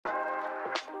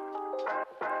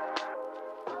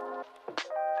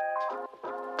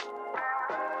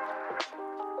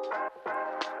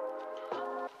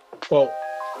Well,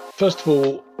 first of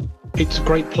all, it's a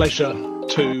great pleasure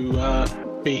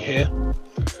to be here.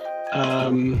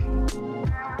 I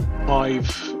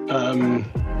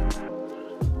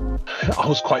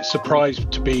was quite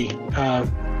surprised to be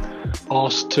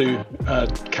asked to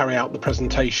carry out the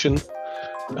presentation.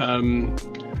 I've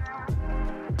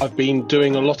been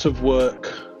doing a lot of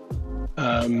work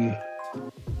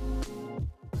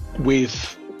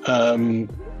with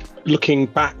looking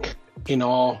back in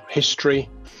our history,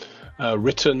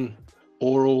 written,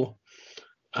 oral,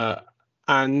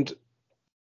 and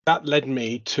that led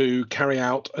me to carry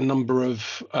out a number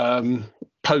of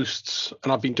posts,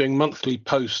 and I've been doing monthly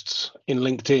posts in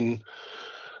LinkedIn,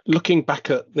 looking back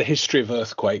at the history of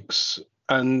earthquakes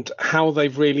and how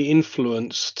they've really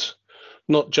influenced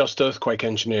not just earthquake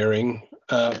engineering,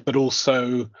 but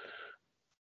also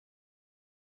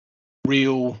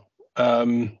real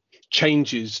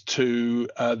changes to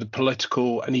the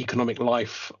political and economic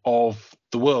life of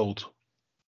the world.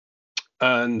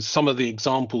 And some of the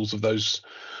examples of those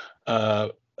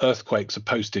earthquakes are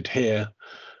posted here.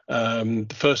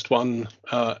 The first one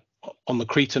on the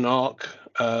Cretan Arc,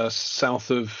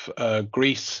 south of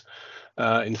Greece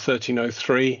in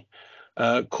 1303,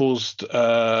 caused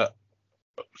a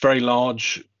very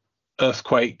large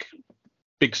earthquake,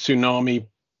 big tsunami,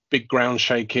 big ground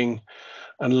shaking,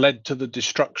 and led to the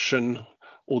destruction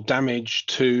or damage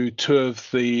to two of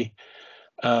the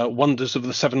wonders of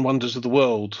the seven wonders of the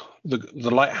world.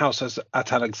 The lighthouse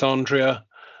at Alexandria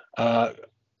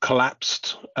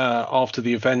collapsed after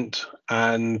the event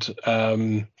and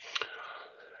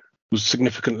was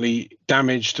significantly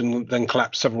damaged and then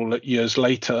collapsed several years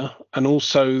later. And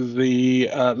also the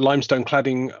limestone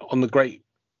cladding on the Great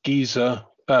Giza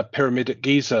pyramid at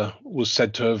Giza was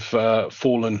said to have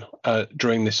fallen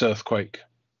during this earthquake.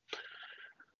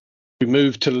 We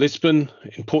moved to Lisbon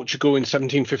in Portugal in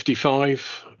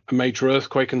 1755, a major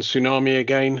earthquake and tsunami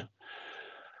again.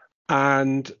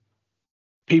 And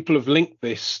people have linked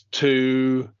this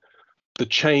to the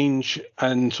change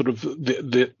and sort of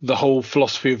the whole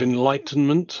philosophy of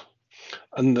enlightenment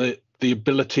and the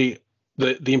ability,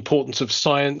 the importance of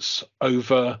science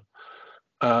over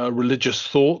religious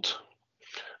thought.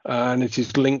 And it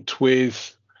is linked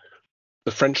with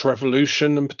the French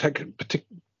Revolution and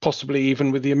possibly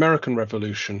even with the American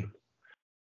Revolution.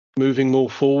 Moving more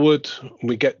forward,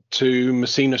 we get to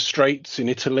Messina Straits in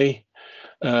Italy,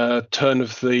 turn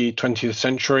of the 20th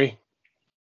century.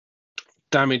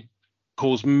 Damage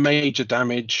caused major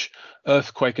damage,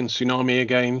 earthquake and tsunami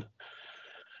again.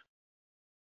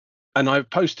 And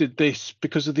I've posted this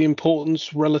because of the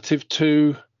importance relative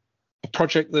to a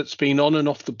project that's been on and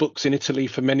off the books in Italy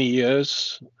for many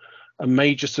years, a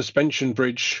major suspension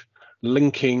bridge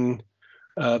linking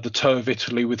the toe of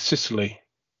Italy with Sicily.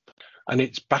 And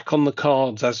it's back on the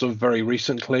cards as of very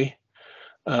recently.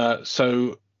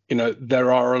 So, you know,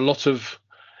 there are a lot of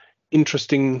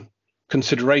interesting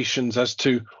considerations as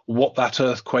to what that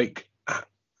earthquake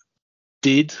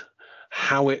did,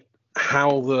 how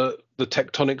the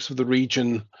tectonics of the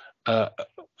region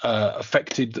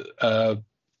affected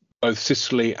both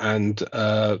Sicily and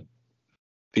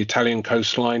the Italian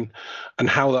coastline, and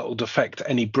how that would affect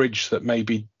any bridge that may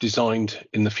be designed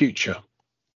in the future.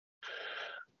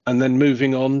 And then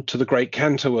moving on to the Great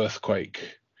Kanto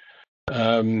earthquake.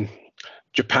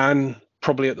 Japan,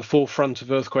 probably at the forefront of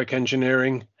earthquake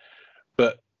engineering,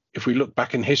 but if we look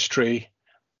back in history,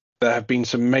 there have been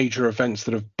some major events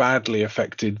that have badly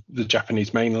affected the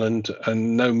Japanese mainland,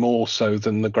 and no more so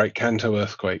than the Great Kanto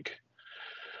earthquake.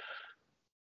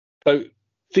 So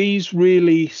these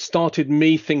really started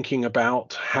me thinking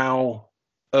about how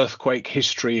earthquake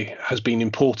history has been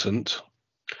important.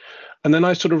 And then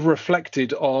I sort of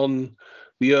reflected on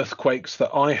the earthquakes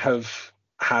that I have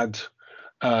had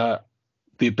the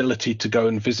ability to go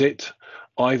and visit,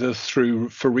 either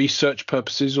for research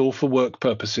purposes or for work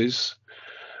purposes.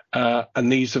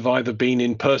 And these have either been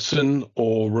in person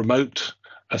or remote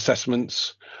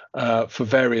assessments for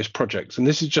various projects. And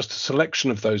this is just a selection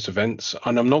of those events.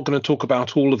 And I'm not going to talk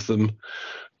about all of them,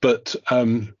 but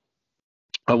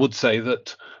I would say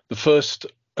that the first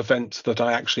event that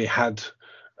I actually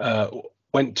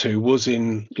went to was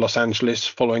in Los Angeles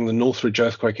following the Northridge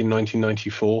earthquake in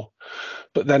 1994.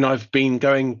 But then I've been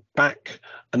going back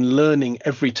and learning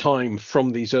every time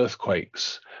from these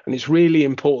earthquakes. And it's really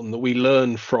important that we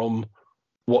learn from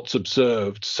what's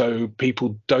observed so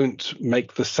people don't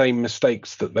make the same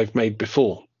mistakes that they've made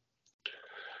before.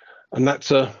 And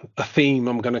that's a theme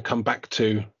I'm going to come back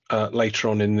to later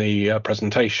on in the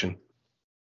presentation.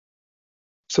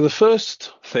 So the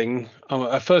first thing,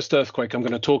 first earthquake I'm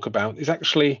going to talk about is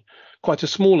actually quite a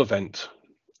small event.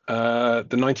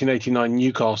 the 1989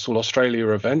 Newcastle, Australia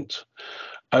event,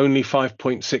 only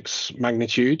 5.6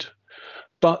 magnitude,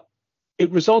 but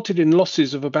it resulted in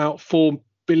losses of about 4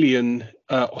 billion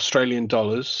Australian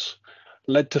dollars,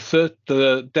 led to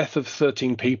the death of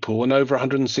 13 people and over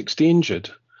 160 injured.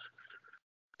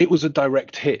 It was a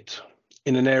direct hit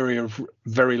in an area of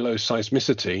very low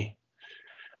seismicity,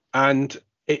 and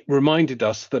it reminded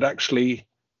us that actually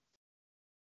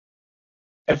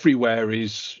everywhere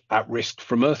is at risk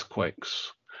from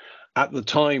earthquakes. At the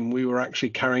time, we were actually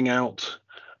carrying out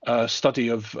a study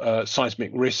of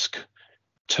seismic risk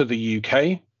to the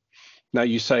UK. Now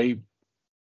you say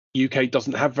UK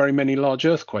doesn't have very many large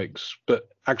earthquakes, but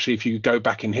actually if you go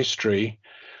back in history,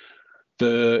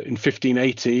 in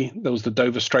 1580, there was the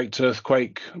Dover Straits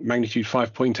earthquake, magnitude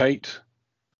 5.8.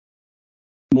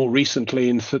 More recently,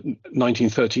 in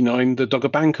 1939, the Dogger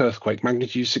Bank earthquake,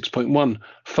 magnitude 6.1,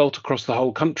 felt across the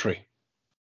whole country.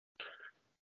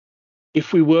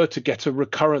 If we were to get a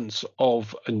recurrence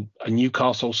of a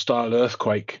Newcastle-style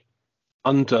earthquake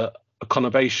under a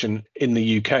conurbation in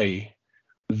the UK,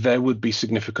 there would be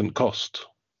significant cost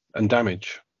and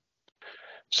damage.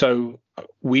 So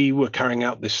we were carrying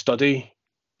out this study.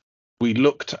 We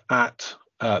looked at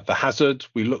the hazard,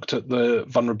 we looked at the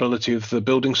vulnerability of the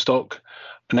building stock,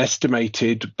 and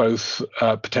estimated both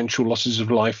potential losses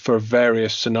of life for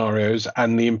various scenarios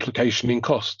and the implication in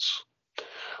costs.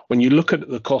 When you look at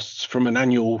the costs from an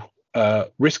annual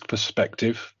risk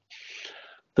perspective,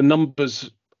 the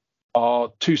numbers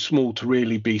are too small to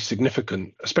really be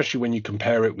significant, especially when you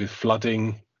compare it with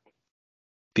flooding,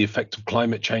 the effect of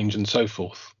climate change, and so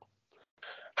forth.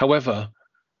 However,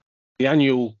 the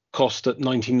annual cost at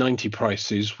 1990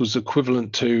 prices was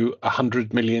equivalent to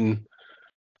 100 million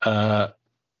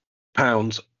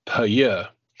pounds per year.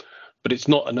 But it's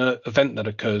not an event that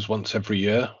occurs once every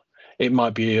year. It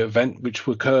might be an event which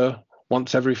will occur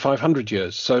once every 500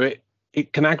 years. So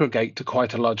it can aggregate to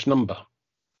quite a large number.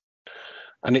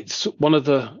 And it's one of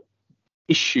the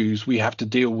issues we have to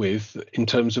deal with in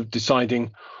terms of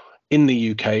deciding in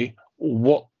the UK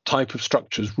what type of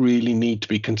structures really need to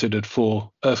be considered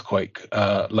for earthquake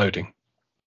loading.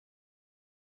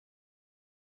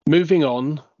 Moving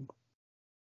on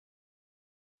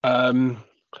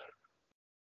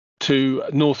to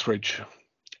Northridge.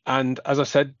 And as I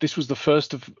said, this was the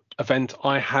first event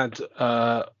I had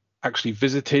actually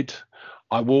visited.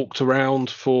 I walked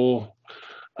around for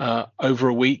over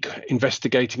a week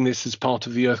investigating this as part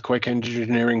of the earthquake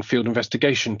engineering field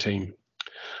investigation team.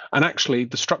 And actually,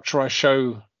 the structure I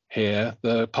show here,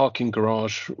 the parking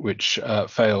garage, which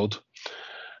failed,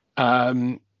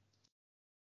 was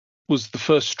the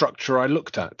first structure I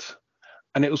looked at.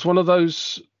 And it was one of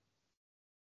those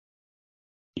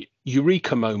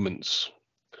eureka moments,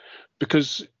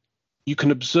 because you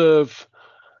can observe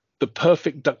the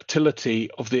perfect ductility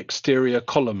of the exterior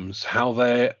columns, how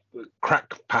their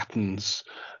crack patterns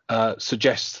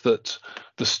suggest that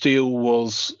the steel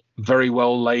was very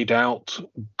well laid out,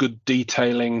 good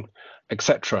detailing,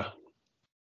 etc.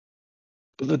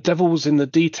 But the devil was in the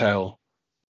detail.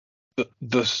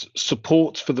 The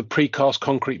supports for the precast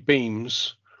concrete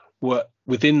beams were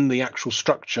within the actual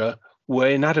structure were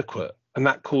inadequate, and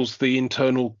that caused the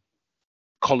internal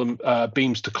column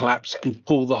beams to collapse and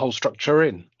pull the whole structure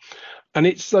in. And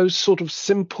it's those sort of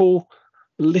simple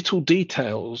little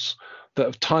details that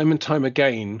have time and time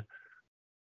again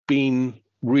been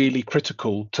really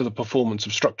critical to the performance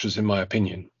of structures, in my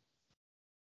opinion.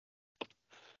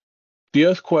 The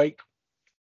earthquake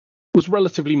was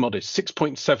relatively modest,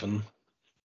 6.7.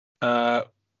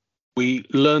 We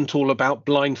learnt all about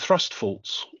blind thrust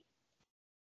faults.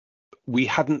 We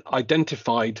hadn't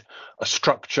identified a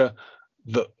structure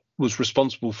that was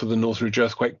responsible for the Northridge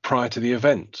earthquake prior to the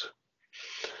event.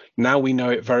 Now we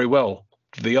know it very well.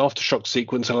 The aftershock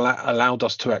sequence allowed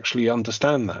us to actually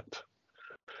understand that.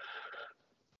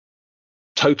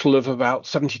 Total of about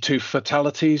 72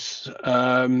 fatalities,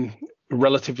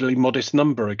 relatively modest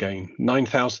number again,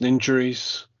 9,000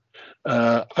 injuries,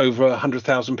 over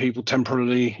 100,000 people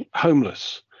temporarily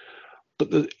homeless.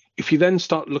 But if you then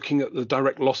start looking at the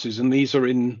direct losses, and these are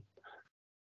in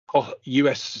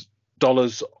US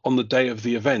dollars on the day of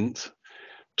the event,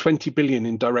 20 billion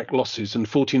in direct losses and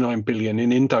 49 billion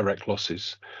in indirect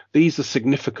losses. These are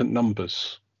significant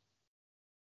numbers.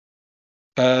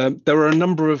 There are a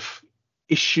number of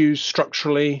issues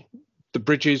structurally. The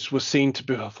bridges were seen to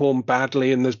perform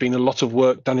badly, and there's been a lot of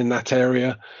work done in that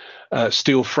area.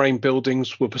 Steel frame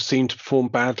buildings were seen to perform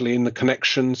badly in the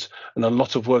connections, and a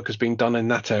lot of work has been done in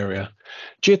that area.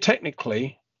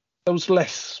 Geotechnically, there was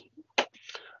less.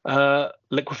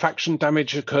 Liquefaction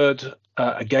damage occurred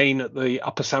again at the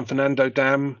Upper San Fernando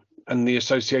Dam, and the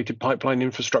associated pipeline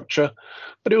infrastructure,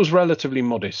 but it was relatively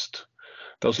modest.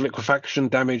 There was liquefaction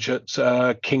damage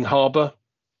at King Harbour,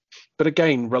 but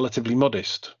again, relatively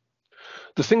modest.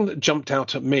 The thing that jumped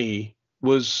out at me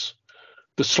was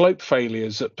the slope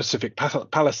failures at Pacific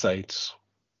Palisades.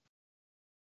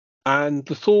 And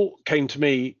the thought came to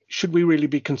me, should we really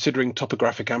be considering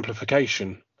topographic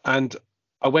amplification? And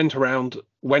I went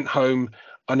home,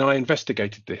 and I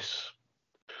investigated this.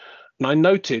 And I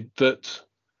noted that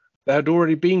there had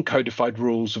already been codified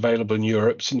rules available in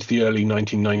Europe since the early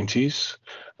 1990s.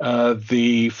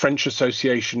 The French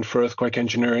Association for Earthquake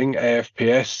Engineering,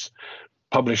 AFPS,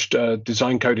 published a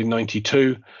design code in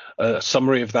 92. A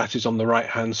summary of that is on the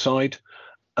right-hand side.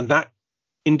 And that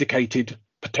indicated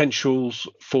potentials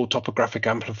for topographic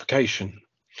amplification.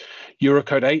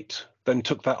 Eurocode 8 then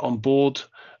took that on board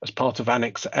as part of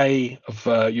Annex A of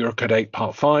Eurocode 8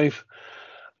 Part 5,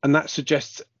 and that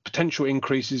suggests potential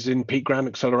increases in peak ground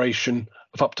acceleration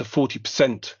of up to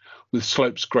 40% with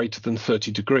slopes greater than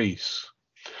 30 degrees.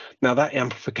 Now, that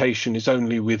amplification is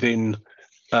only within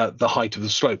the height of the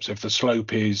slope. So if the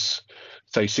slope is,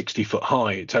 say, 60 foot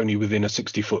high, it's only within a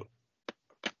 60-foot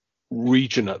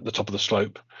region at the top of the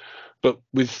slope. But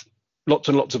with lots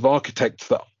and lots of architects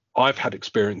that I've had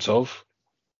experience of,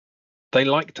 they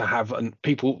like to have, and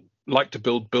people like to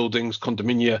build buildings,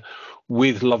 condominia,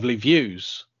 with lovely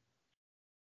views.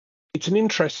 It's an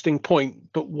interesting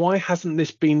point, but why hasn't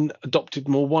this been adopted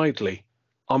more widely?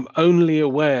 I'm only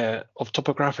aware of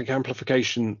topographic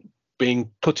amplification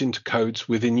being put into codes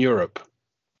within Europe.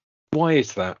 Why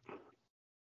is that?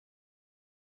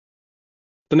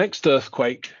 The next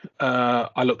earthquake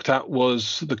I looked at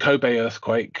was the Kobe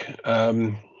earthquake.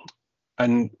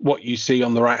 And what you see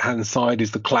on the right-hand side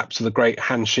is the collapse of the Great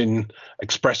Hanshin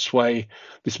Expressway.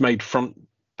 This made front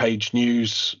page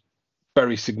news,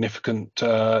 very significant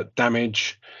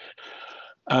damage.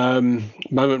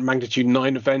 Moment magnitude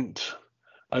 9 event,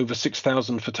 over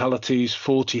 6,000 fatalities,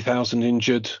 40,000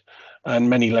 injured, and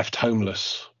many left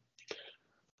homeless.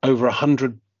 Over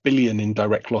 100 billion in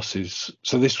direct losses.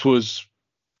 So this was,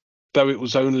 though it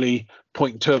was only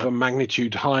 0.2 of a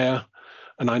magnitude higher,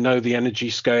 and I know the energy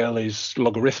scale is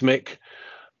logarithmic,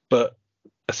 but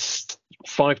a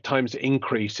 5 times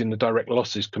increase in the direct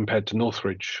losses compared to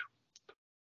Northridge.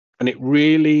 And it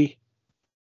really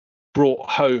brought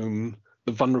home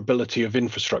the vulnerability of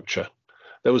infrastructure.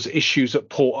 There was issues at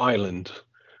Port Island,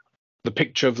 the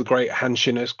picture of the Great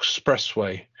Hanshin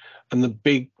Expressway, and the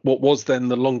big, what was then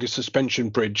the longest suspension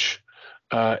bridge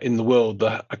in the world,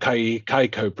 the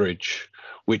Keiko Bridge,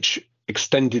 which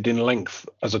extended in length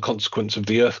as a consequence of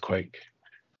the earthquake.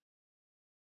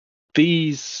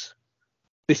 This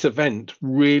event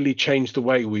really changed the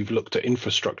way we've looked at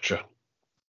infrastructure.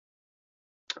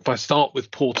 If I start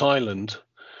with Port Island,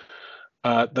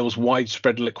 there was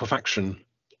widespread liquefaction,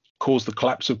 caused the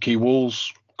collapse of quay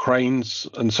walls, cranes,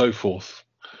 and so forth.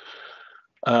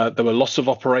 There were loss of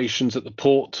operations at the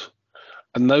port,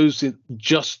 and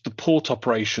just the port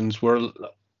operations were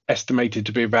estimated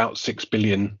to be about 6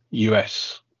 billion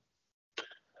US.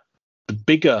 The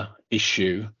bigger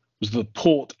issue was the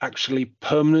port actually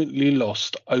permanently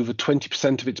lost over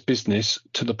 20% of its business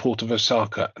to the port of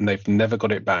Osaka, and they've never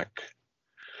got it back.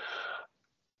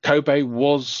 Kobe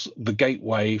was the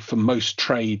gateway for most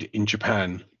trade in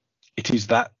Japan. It is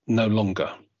that no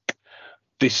longer.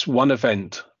 This one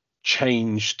event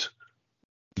changed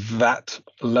that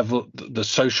level, the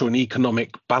social and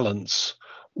economic balance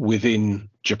within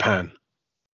Japan.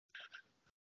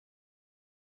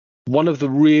 One of the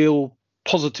real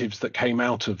positives that came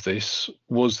out of this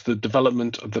was the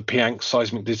development of the Piank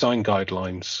seismic design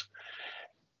guidelines.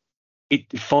 It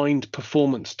defined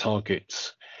performance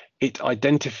targets. It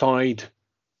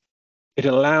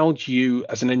allowed you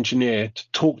as an engineer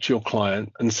to talk to your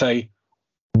client and say,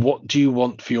 what do you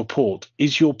want for your port?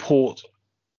 Is your port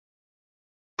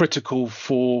critical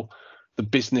for the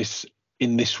business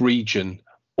in this region?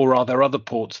 Or are there other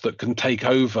ports that can take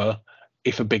over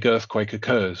if a big earthquake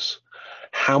occurs?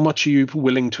 How much are you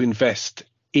willing to invest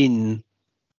in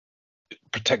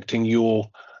protecting your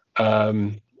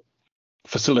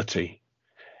facility?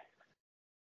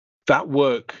 That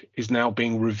work is now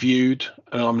being reviewed,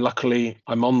 and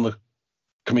I'm on the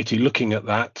committee looking at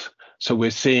that. So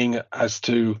we're seeing as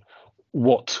to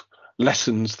what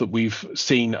lessons that we've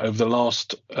seen over the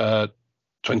last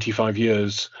 25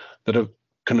 years that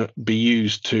can be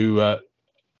used to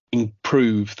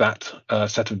improve that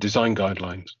set of design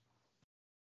guidelines.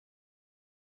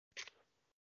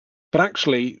 But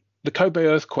actually, the Kobe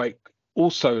earthquake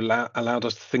also allowed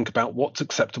us to think about what's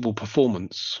acceptable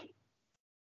performance.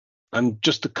 And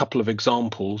just a couple of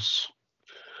examples.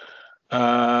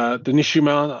 the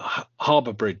Nishima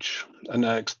Harbour Bridge,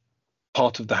 and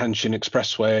part of the Hanshin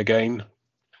Expressway again.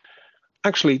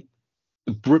 Actually,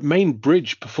 the main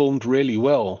bridge performed really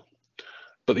well,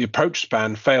 but the approach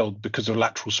span failed because of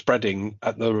lateral spreading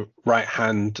at the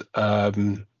right-hand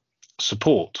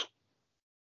support.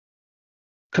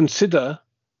 Consider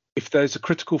if there's a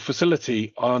critical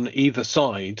facility on either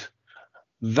side,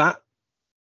 that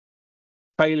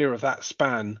failure of that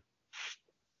span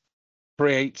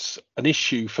creates an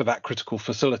issue for that critical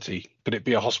facility. Could it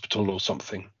be a hospital or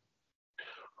something?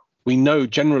 We know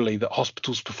generally that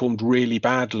hospitals performed really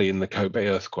badly in the Kobe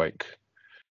earthquake.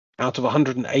 Out of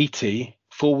 180,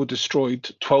 4 were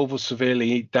destroyed, 12 were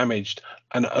severely damaged,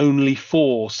 and only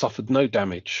 4 suffered no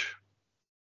damage.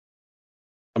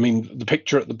 I mean, the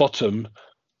picture at the bottom,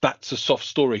 that's a soft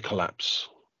story collapse.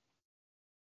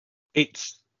 It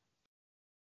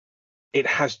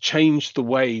has changed the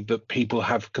way that people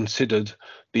have considered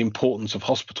the importance of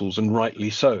hospitals, and rightly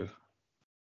so.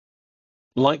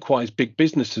 Likewise, big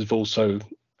businesses have also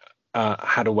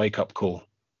had a wake-up call.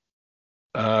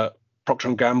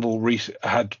 Procter & Gamble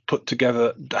had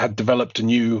developed a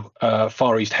new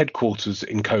Far East headquarters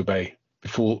in Kobe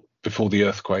before the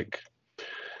earthquake.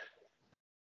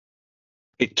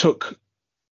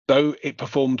 Though it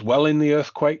performed well in the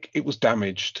earthquake, it was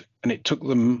damaged, and it took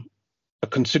them a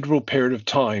considerable period of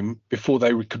time before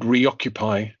they could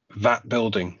reoccupy that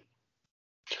building.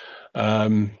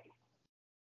 The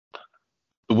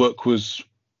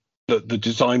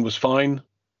design was fine,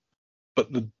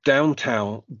 but the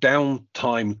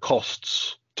downtime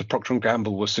costs to Procter &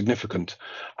 Gamble were significant,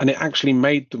 and it actually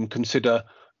made them consider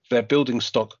their building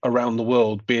stock around the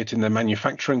world, be it in their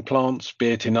manufacturing plants, be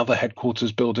it in other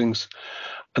headquarters buildings,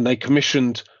 and they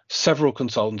commissioned several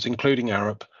consultants, including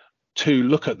Arup, to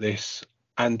look at this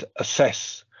and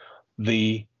assess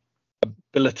the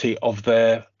ability of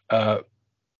their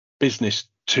business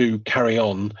to carry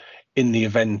on in the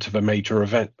event of a major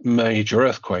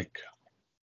earthquake.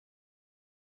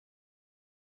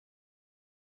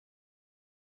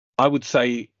 I would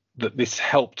say that this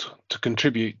helped to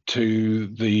contribute to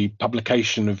the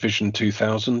publication of Vision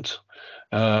 2000.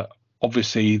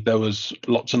 Obviously, there was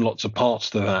lots and lots of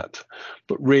parts to that,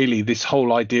 but really this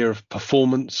whole idea of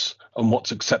performance and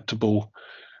what's acceptable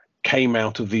came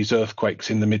out of these earthquakes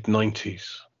in the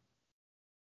mid-90s.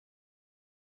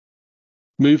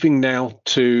 Moving now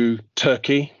to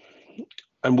Turkey,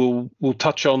 and we'll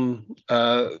touch on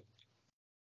the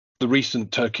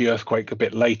recent Turkey earthquake a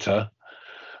bit later.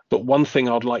 But one thing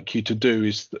I'd like you to do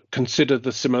is consider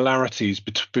the similarities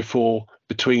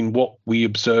between what we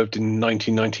observed in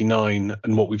 1999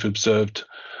 and what we've observed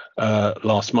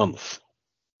last month.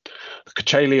 The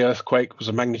Çanakkale earthquake was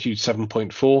a magnitude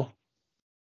 7.4.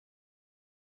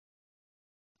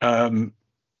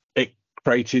 It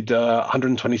created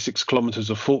 126 kilometers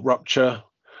of fault rupture,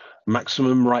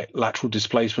 maximum right lateral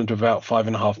displacement of about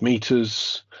 5.5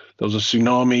 meters. There was a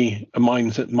tsunami, a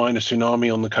minor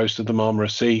tsunami on the coast of the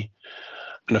Marmara Sea,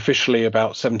 and officially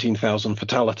about 17,000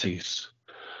 fatalities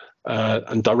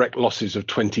and direct losses of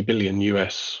 20 billion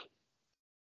US.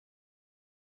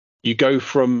 You go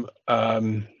from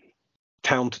town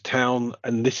to town,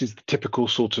 and this is the typical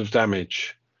sort of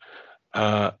damage.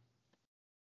 An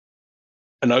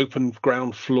open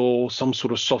ground floor, some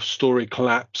sort of soft story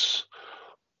collapse,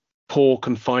 poor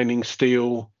confining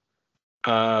steel,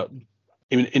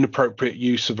 inappropriate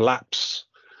use of laps,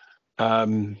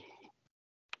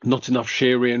 not enough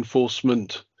shear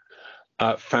reinforcement,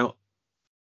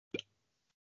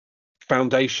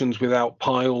 foundations without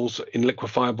piles in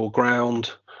liquefiable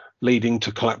ground, leading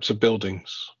to collapse of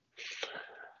buildings.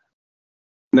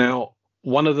 Now,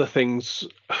 one of the things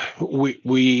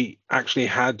we actually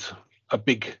had a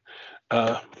big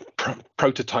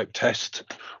prototype test.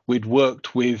 We'd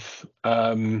worked with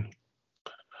for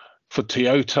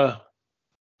Toyota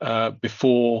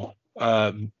before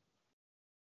about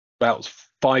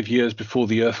 5 years before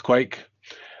the earthquake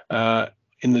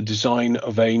in the design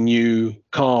of a new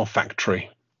car factory.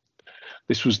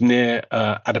 This was near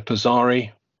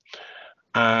Adapazari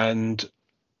and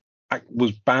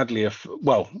was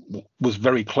was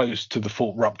very close to the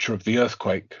fault rupture of the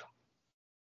earthquake.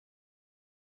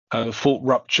 The fault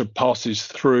rupture passes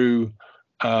through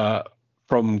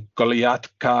from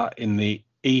Goliatka in the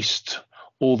east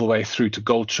all the way through to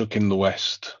Golchuk in the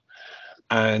west.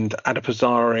 And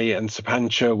Adapazari and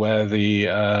Sapanca, where the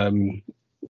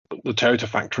Toyota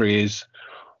factory is,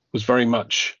 was very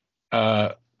much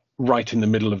right in the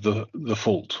middle of the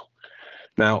fault.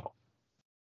 Now,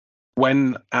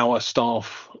 when our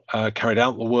staff carried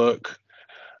out the work,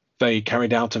 they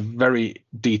carried out a very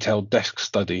detailed desk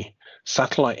study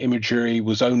Satellite imagery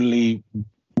was only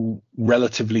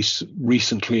relatively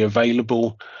recently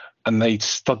available, and they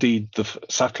studied the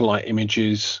satellite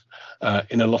images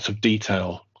in a lot of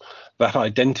detail. That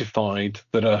identified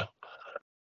that a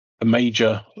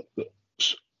major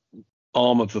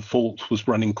arm of the fault was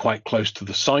running quite close to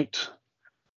the site.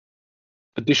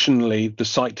 Additionally, the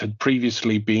site had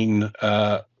previously been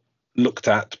looked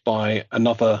at by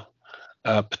another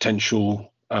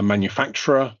potential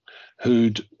manufacturer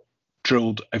who'd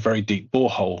drilled a very deep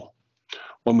borehole.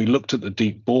 When we looked at the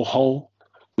deep borehole,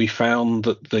 we found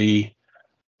that the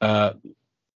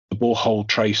borehole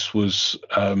trace was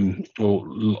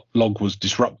or log was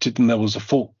disrupted, and there was a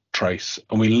fault trace,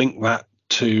 and we linked that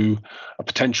to a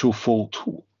potential fault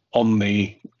on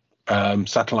the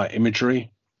satellite imagery.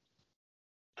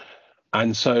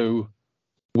 And so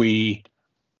we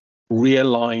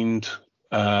realigned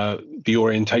the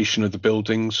orientation of the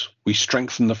buildings. We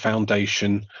strengthened the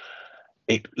foundation.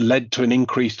 It led to an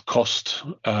increased cost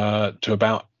to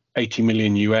about 80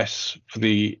 million US for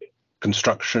the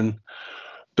construction.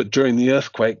 But during the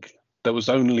earthquake, there was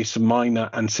only some minor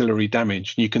ancillary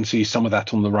damage. You can see some of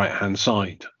that on the right-hand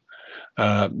side.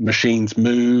 Machines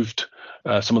moved,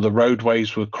 some of the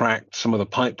roadways were cracked, some of the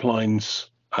pipelines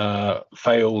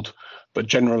failed, but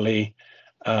generally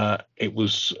it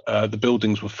was the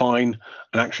buildings were fine,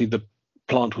 and actually the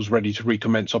plant was ready to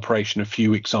recommence operation a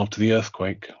few weeks after the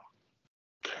earthquake.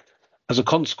 As a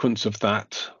consequence of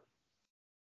that,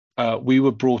 we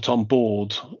were brought on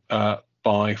board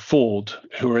by Ford,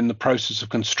 who are in the process of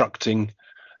constructing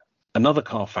another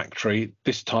car factory,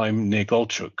 this time near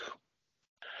Golchuk.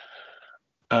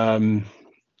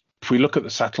 If we look at the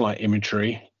satellite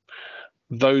imagery,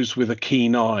 those with a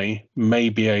keen eye may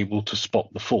be able to spot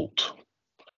the fault.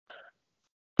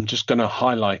 I'm just going to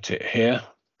highlight it here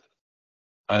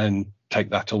and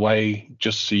take that away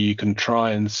just so you can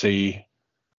try and see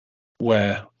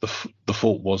where the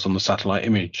fault was on the satellite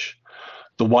image.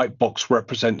 The white box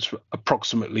represents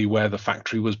approximately where the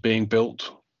factory was being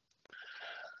built.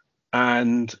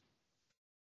 And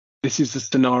this is the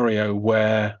scenario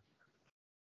where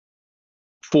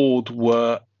Ford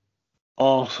were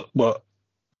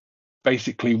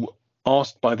basically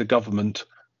asked by the government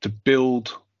to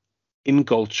build in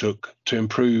Golchuk to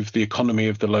improve the economy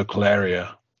of the local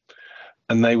area.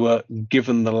 And they were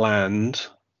given the land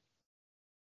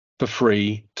for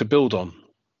free to build on.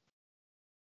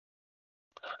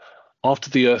 After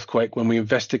the earthquake, when we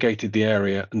investigated the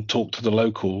area and talked to the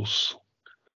locals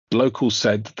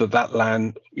said that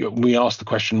land, we asked the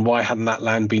question, why hadn't that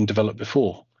land been developed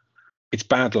before? It's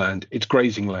bad land, it's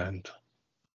grazing land.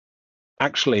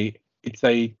 Actually, it's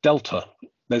a delta.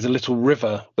 There's a little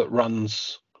river that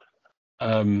runs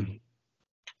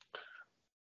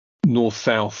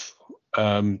north-south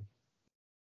and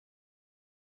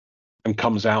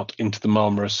comes out into the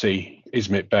Marmara Sea,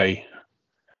 Izmit Bay.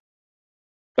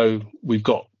 So we've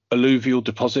got alluvial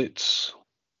deposits.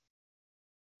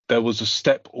 There was a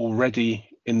step already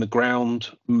in the ground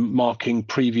marking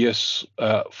previous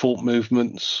fault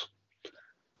movements.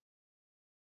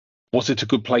 Was it a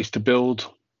good place to build?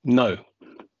 No.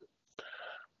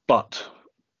 But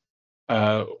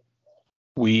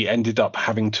we ended up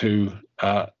having to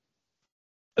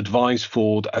advise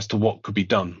Ford as to what could be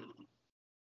done.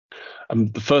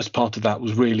 And the first part of that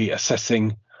was really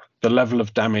assessing the level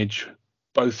of damage,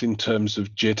 both in terms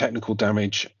of geotechnical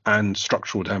damage and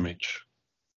structural damage.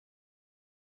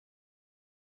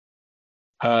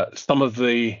 Some of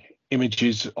the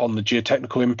images on the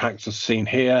geotechnical impacts are seen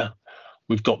here.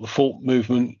 We've got the fault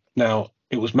movement. Now,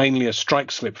 it was mainly a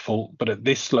strike slip fault, but at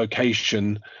this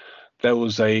location, there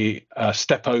was a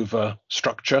step over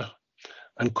structure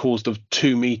and caused a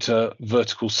 2-meter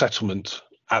vertical settlement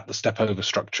at the step over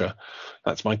structure.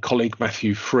 That's my colleague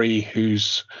Matthew Free,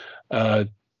 who's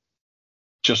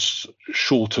just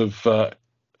short of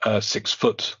 6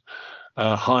 foot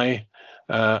high,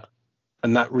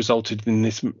 and that resulted in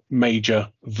this major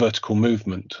vertical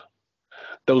movement.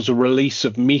 There was a release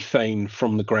of methane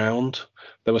from the ground.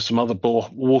 There were some other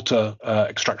water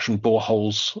extraction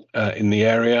boreholes in the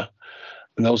area,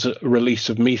 and there was a release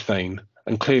of methane.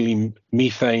 And clearly,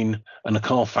 methane and a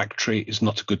car factory is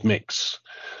not a good mix.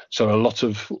 So a lot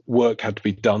of work had to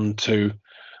be done to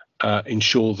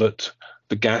ensure that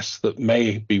the gas that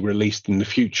may be released in the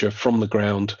future from the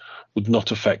ground would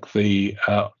not affect the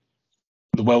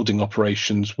welding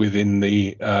operations within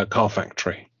the car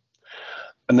factory.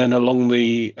 And then along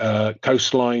the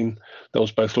coastline, there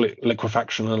was both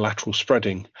liquefaction and lateral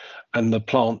spreading, and the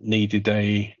plant needed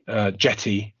a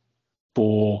jetty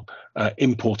for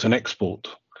import and export.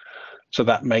 So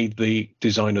that made the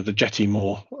design of the jetty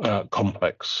more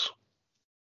complex.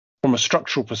 From a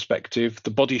structural perspective,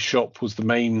 the body shop was the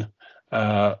main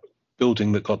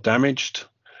building that got damaged.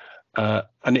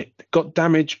 And it got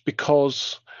damaged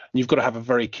because, and you've got to have a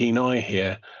very keen eye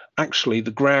here, actually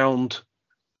the ground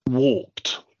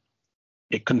warped.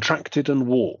 It contracted and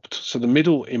warped. So the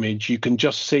middle image, you can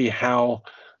just see how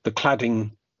the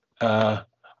cladding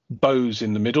bows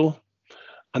in the middle,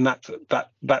 and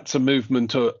that's a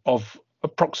movement of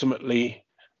approximately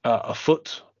a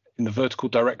foot in the vertical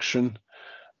direction.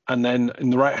 And then in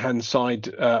the right-hand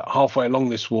side, halfway along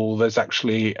this wall, there's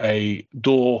actually a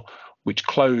door which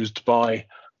closed by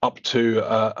up to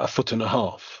a foot and a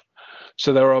half.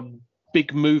 So there are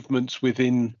big movements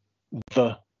within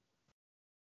the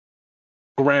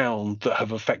ground that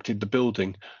have affected the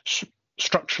building.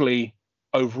 Structurally,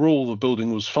 overall, the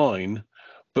building was fine,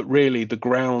 but really the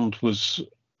ground was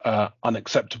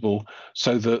unacceptable.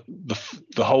 So the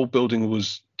whole building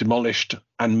was demolished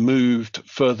and moved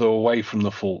further away from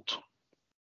the fault.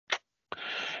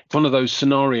 It's one of those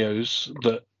scenarios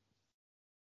that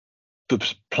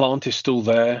the plant is still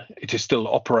there, it is still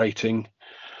operating,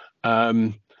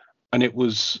 and it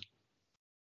was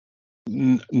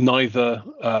neither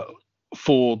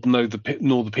Ford nor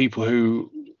the people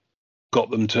who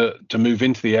got them to move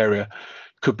into the area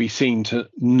could be seen to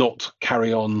not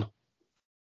carry on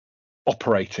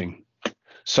operating.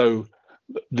 So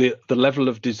the level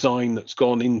of design that's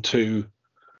gone into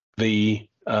the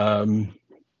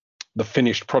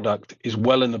finished product is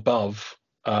well and above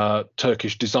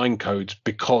Turkish design codes,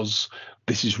 because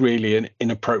this is really an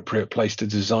inappropriate place to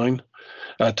design,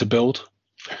 to build.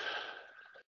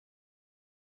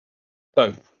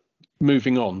 So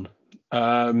moving on,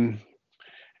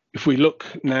 if we look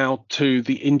now to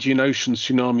the Indian Ocean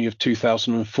tsunami of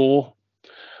 2004,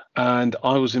 and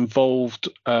I was involved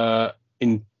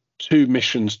in 2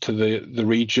 missions to the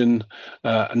region,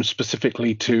 and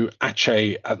specifically to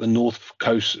Aceh at the north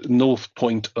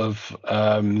point of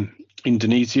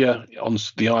Indonesia, on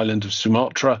the island of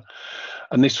Sumatra.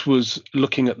 And this was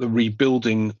looking at the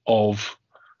rebuilding of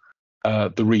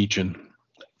the region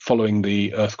following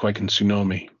the earthquake and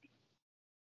tsunami.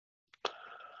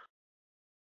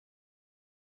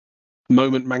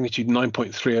 Moment magnitude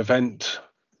 9.3 event,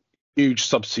 huge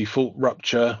subsea fault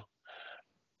rupture,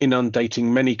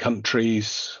 inundating many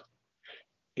countries.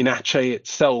 In Aceh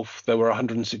itself, there were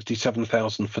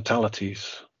 167,000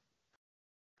 fatalities.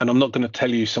 And I'm not going to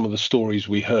tell you some of the stories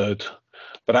we heard,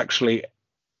 but actually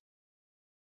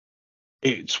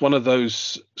it's one of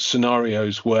those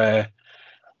scenarios where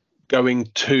going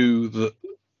to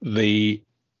the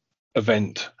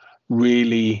event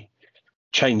really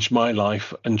changed my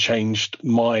life and changed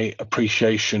my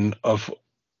appreciation of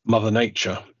Mother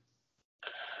Nature.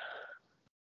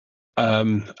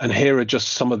 And here are just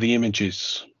some of the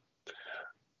images.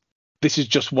 This is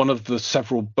just one of the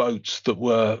several boats that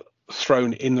were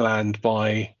thrown inland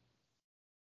by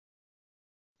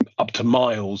up to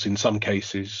miles in some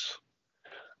cases.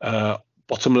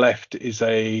 Bottom left is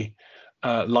a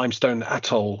limestone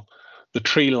atoll. The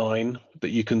tree line that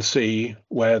you can see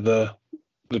where the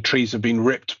trees have been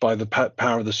ripped by the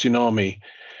power of the tsunami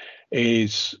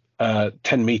is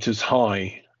 10 meters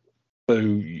high.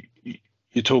 So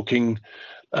you're talking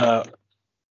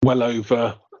well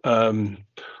over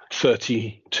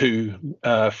 32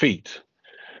 feet.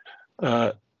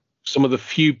 Some of the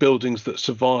few buildings that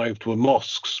survived were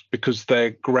mosques because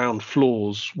their ground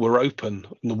floors were open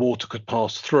and the water could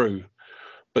pass through.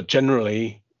 But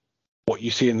generally, what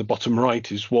you see in the bottom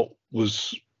right is what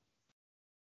was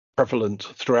prevalent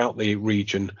throughout the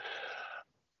region.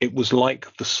 It was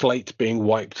like the slate being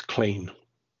wiped clean.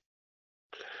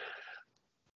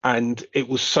 And it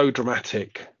was so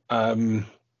dramatic. And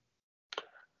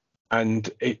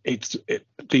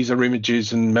these are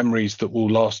images and memories that will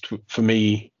last for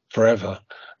me forever.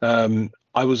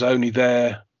 I was only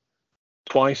there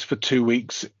twice for 2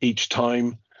 weeks each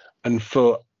time, and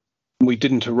we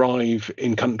didn't arrive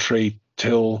in country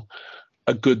till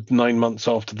a good 9 months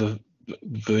after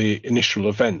the initial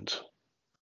event.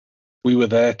 We were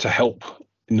there to help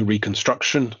in the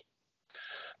reconstruction.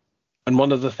 And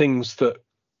one of the things that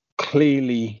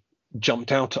clearly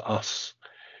jumped out at us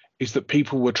is that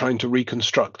people were trying to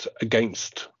reconstruct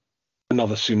against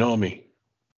another tsunami.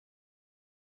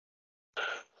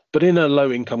 But in a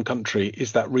low-income country,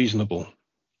 is that reasonable?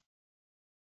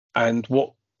 And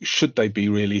what should they be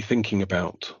really thinking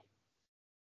about?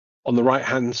 On the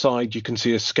right-hand side, you can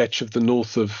see a sketch of the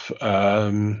north of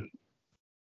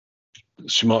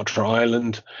Sumatra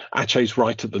Island. Aceh's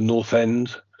right at the north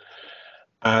end.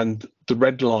 And the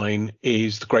red line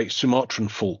is the Great Sumatran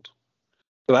Fault.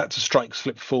 So that's a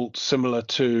strike-slip fault similar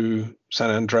to San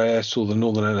Andreas or the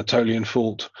Northern Anatolian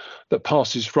Fault that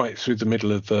passes right through the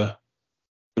middle of the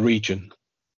region.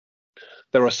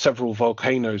 There are several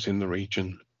volcanoes in the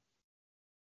region.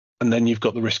 And then you've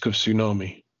got the risk of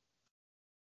tsunami.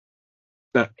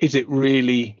 Now, is it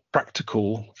really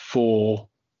practical for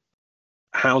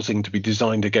housing to be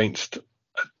designed against a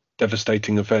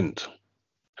devastating event?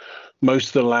 Most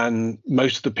of the land,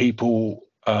 most of the people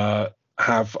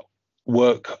have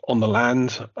work on the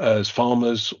land as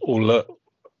farmers or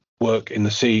work in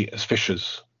the sea as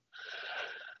fishers.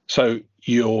 So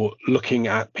you're looking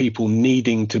at people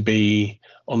needing to be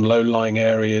on low-lying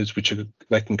areas which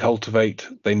they can cultivate.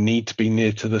 They need to be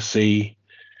near to the sea.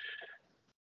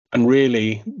 And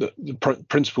really, the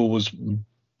principle was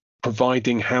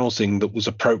providing housing that was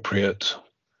appropriate,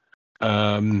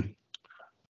 but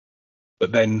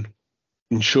then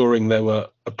ensuring there were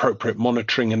appropriate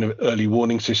monitoring and early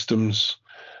warning systems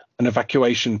and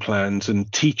evacuation plans,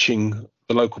 and teaching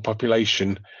the local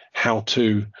population how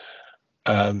to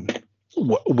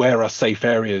where are safe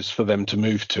areas for them to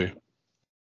move to.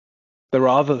 There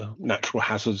are other natural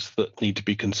hazards that need to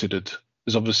be considered.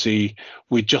 There's obviously,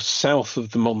 we're just south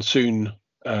of the monsoon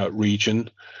region,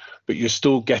 but you're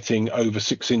still getting over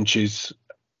 6 inches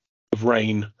of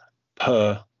rain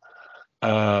per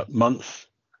month.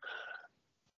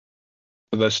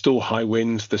 There's still high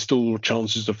winds, there's still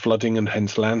chances of flooding and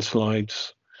hence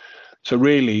landslides. So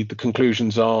really the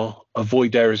conclusions are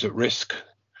avoid areas at risk,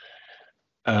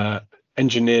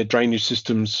 engineer drainage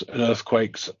systems and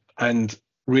earthquakes, and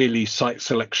really site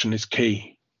selection is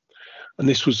key. And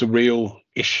this was a real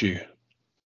issue.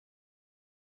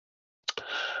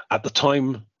 At the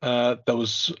time, there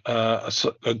was a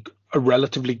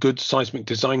relatively good seismic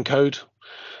design code.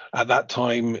 At that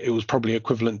time, it was probably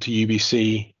equivalent to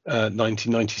UBC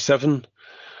 1997,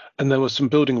 and there were some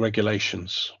building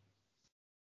regulations.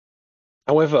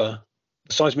 However,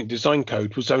 the seismic design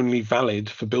code was only valid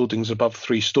for buildings above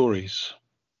 3 stories.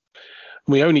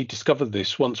 We only discovered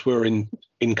this once we were in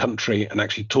country and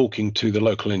actually talking to the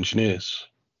local engineers.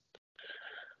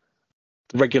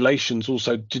 The regulations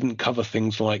also didn't cover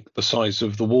things like the size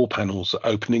of the wall panels,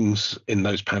 openings in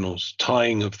those panels,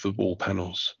 tying of the wall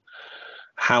panels,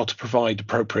 how to provide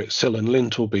appropriate sill and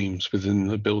lintel beams within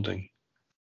the building.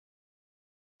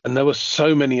 And there were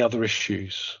so many other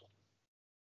issues.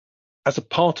 As a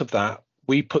part of that,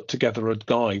 we put together a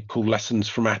guide called Lessons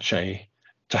from ASCE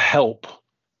to help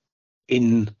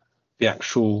in the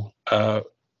actual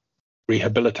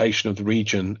rehabilitation of the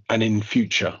region and in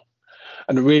future.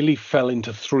 And it really fell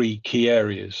into 3 key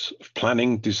areas of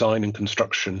planning, design, and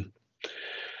construction.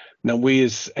 Now, we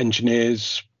as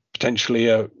engineers potentially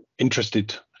are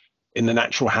interested in the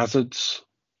natural hazards,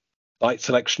 site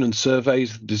selection and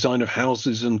surveys, design of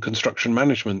houses and construction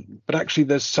management, but actually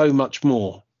there's so much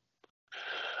more.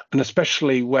 And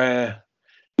especially where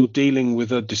you're dealing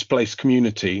with a displaced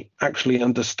community, actually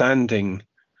understanding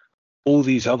all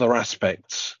these other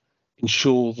aspects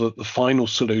ensure that the final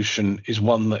solution is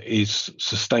one that is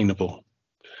sustainable.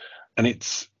 And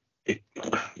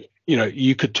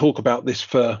you could talk about this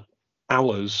for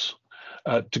hours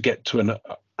to get to an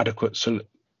adequate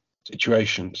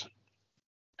situations.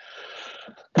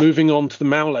 Moving on to the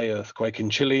Maule earthquake in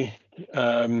Chile,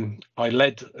 I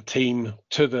led a team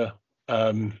to the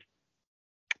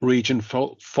region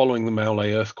following the Maule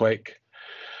earthquake.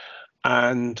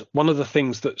 And one of the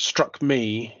things that struck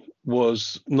me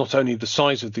was not only the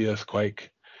size of the earthquake,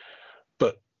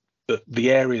 but the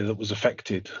area that was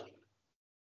affected.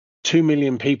 2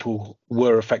 million people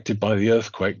were affected by the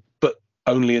earthquake, but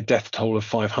only a death toll of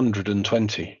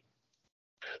 520.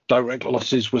 Direct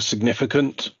losses were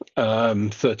significant,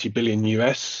 30 billion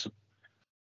US.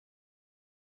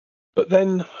 But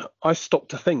then I stopped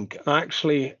to think.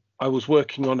 I was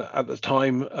working on, at the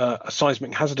time, a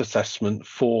seismic hazard assessment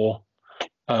for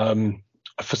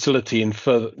a facility in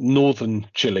further northern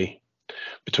Chile,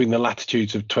 between the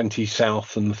latitudes of 20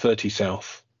 south and 30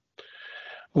 south.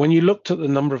 When you looked at the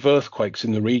number of earthquakes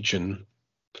in the region,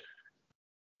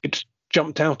 it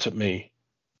jumped out at me.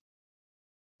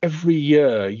 Every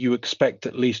year you expect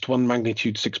at least 1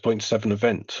 magnitude 6.7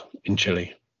 event in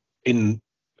Chile. In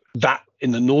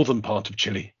the northern part of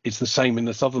Chile, it's the same in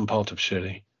the southern part of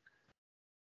Chile.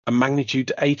 A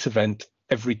magnitude 8 event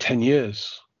every 10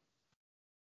 years.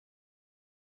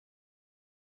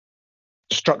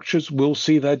 Structures will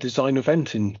see their design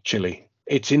event in Chile.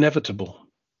 It's inevitable.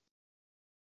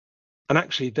 And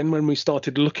actually, then when we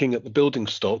started looking at the building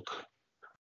stock,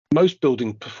 most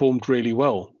buildings performed really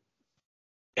well.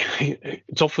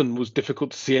 It often was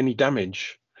difficult to see any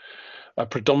damage.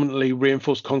 Predominantly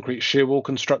reinforced concrete shear wall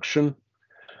construction,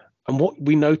 And what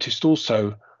we noticed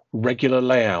also, regular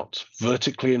layouts,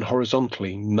 vertically and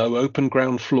horizontally, no open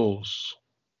ground floors.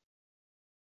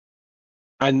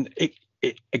 And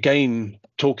again,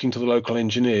 talking to the local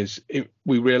engineers,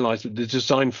 we realized that the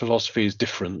design philosophy is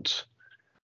different.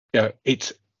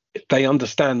 They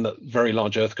understand that very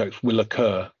large earthquakes will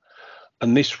occur,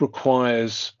 and this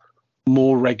requires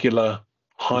more regular,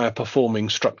 higher performing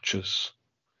structures.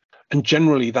 And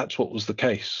generally, that's what was the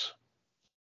case.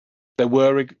 There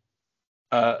were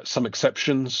some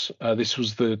exceptions. This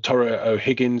was the Torre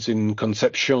O'Higgins in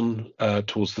Concepcion,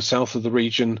 towards the south of the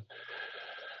region.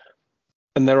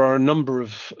 And there are a number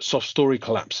of soft story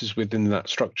collapses within that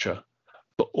structure,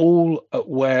 but all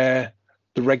where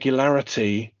the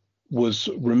regularity was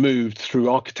removed through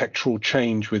architectural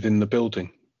change within the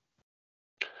building.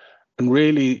 And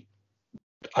really,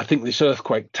 I think this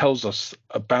earthquake tells us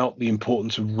about the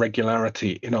importance of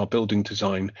regularity in our building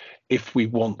design if we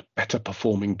want better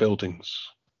performing buildings.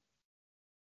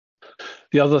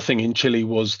 The other thing in Chile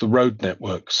was the road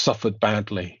network suffered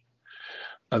badly.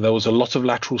 There was a lot of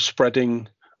lateral spreading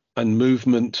and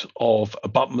movement of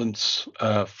abutments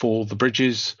for the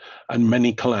bridges, and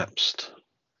many collapsed.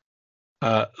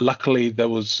 Luckily, there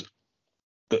was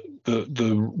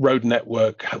the road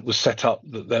network was set up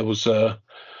that there was a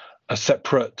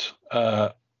separate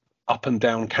up and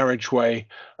down carriageway,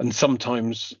 and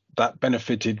sometimes that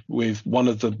benefited with one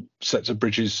of the sets of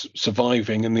bridges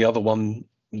surviving and the other one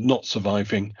not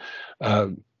surviving.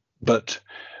 But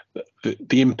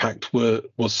the impact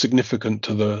was significant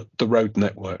to the road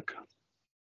network.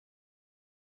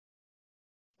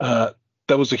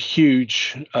 There was a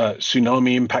huge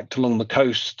tsunami impact along the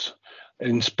coast,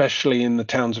 especially in the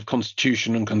towns of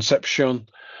Constitution and Concepcion.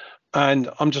 And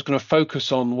I'm just going to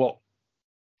focus on what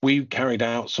we carried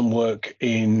out some work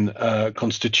in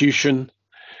Constitution.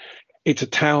 It's a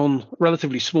town,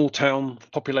 relatively small town,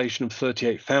 population of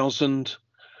 38,000.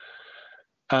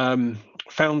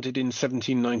 Founded in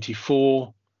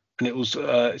 1794, and it's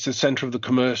a centre of the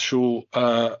commercial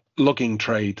logging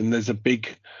trade, and there's a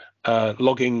big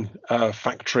logging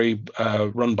factory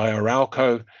run by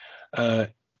Arauco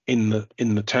in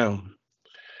the town.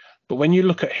 But when you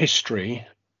look at history,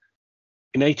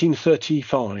 in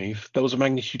 1835 there was a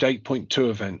magnitude 8.2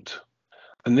 event,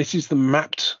 and this is the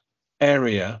mapped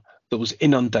area that was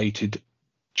inundated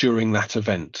during that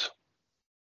event.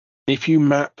 If you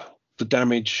map the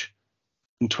damage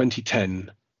in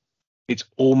 2010,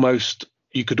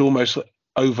 you could almost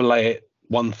overlay it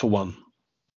one for one.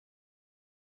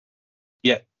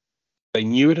 Yet they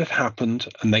knew it had happened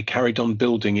and they carried on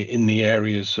building it in the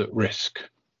areas at risk.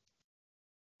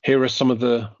 Here are some of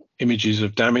the images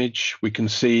of damage. We can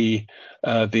see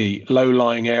the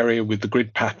low-lying area with the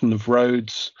grid pattern of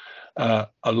roads. A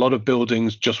lot of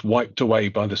buildings just wiped away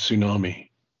by the tsunami.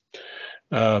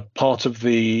 Part of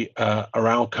the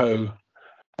Arauco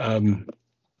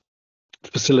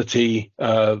facility,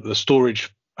 the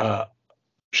storage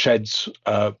sheds,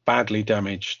 badly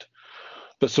damaged.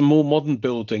 But some more modern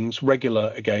buildings,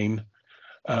 regular again,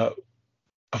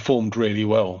 performed really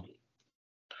well.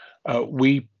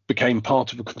 We became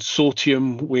part of a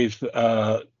consortium with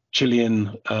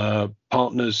Chilean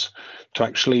partners to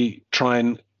actually try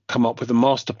and come up with a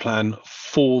master plan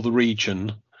for the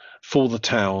region, for the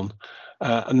town.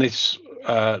 And this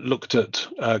looked at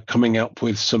coming up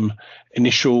with some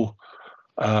initial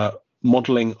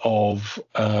modelling of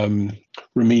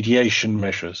remediation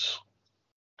measures.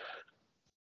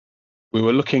 We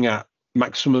were looking at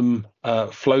maximum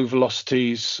flow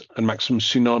velocities and maximum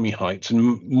tsunami heights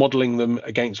and modelling them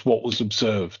against what was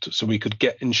observed, so we could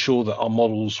ensure that our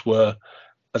models were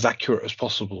as accurate as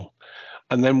possible.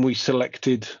 And then we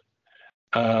selected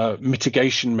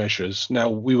mitigation measures. Now,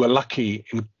 we were lucky,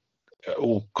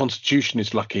 or Constitution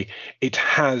is lucky, it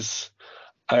has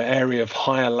an area of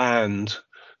higher land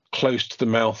close to the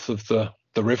mouth of the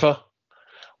river,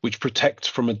 which protects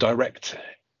from a direct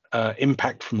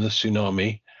impact from the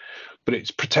tsunami, but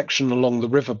it's protection along the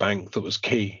riverbank that was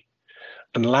key.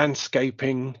 And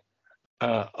landscaping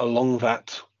along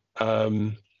that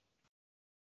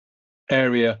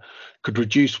area could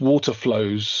reduce water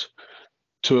flows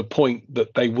to a point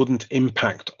that they wouldn't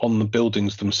impact on the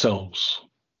buildings themselves.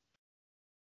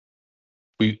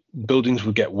 Buildings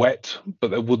would get wet,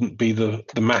 but there wouldn't be the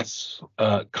mass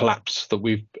collapse that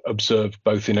we've observed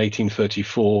both in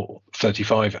 1834,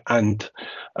 35, and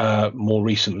more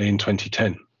recently in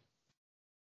 2010.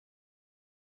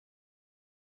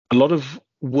 A lot of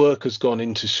work has gone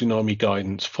into tsunami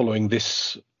guidance following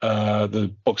this,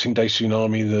 the Boxing Day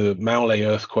tsunami, the Maule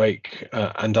earthquake,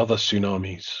 and other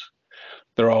tsunamis.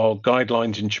 There are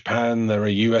guidelines in Japan, there are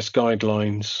US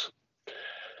guidelines.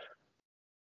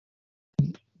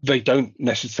 they don't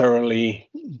necessarily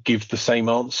give the same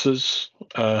answers,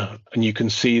 and you can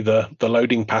see the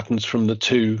loading patterns from the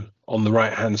two on the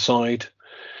right hand side.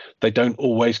 They don't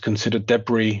always consider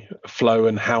debris flow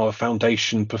and how a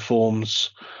foundation performs,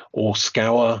 or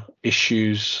scour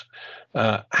issues,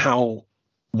 how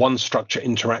one structure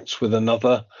interacts with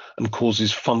another and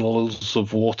causes funnels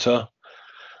of water.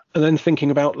 And then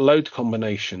thinking about load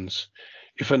combinations.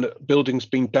 If a building's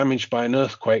been damaged by an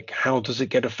earthquake, how does it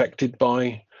get affected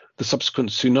by the subsequent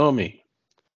tsunami?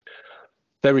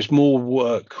 There is more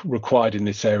work required in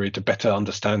this area to better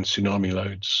understand tsunami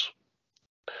loads.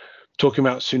 Talking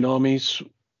about tsunamis,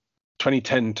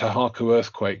 2010 Tohoku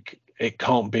earthquake, it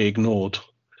can't be ignored.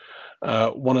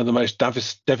 One of the most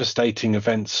devastating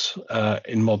events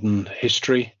in modern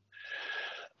history.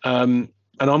 And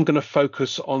I'm going to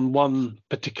focus on one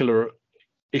particular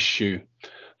issue,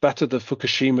 that of the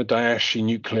Fukushima Daiichi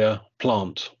nuclear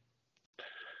plant.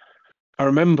 I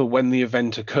remember when the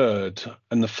event occurred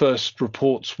and the first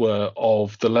reports were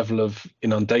of the level of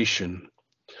inundation,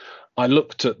 I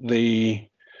looked at the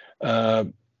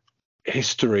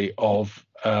history of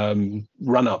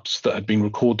run-ups that had been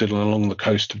recorded along the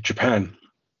coast of Japan.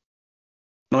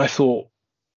 And I thought,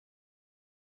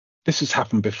 this has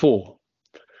happened before.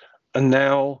 And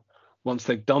now, once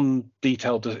they've done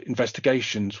detailed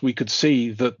investigations, we could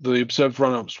see that the observed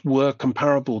run-ups were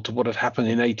comparable to what had happened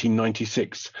in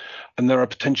 1896. And there are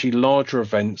potentially larger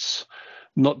events,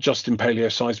 not just in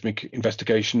paleoseismic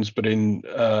investigations, but from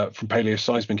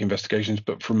paleoseismic investigations,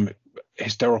 but from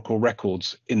historical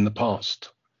records in the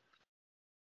past.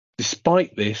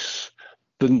 Despite this,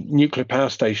 the nuclear power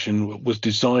station was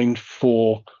designed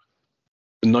for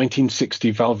the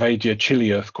 1960 Valvadia,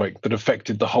 Chile earthquake that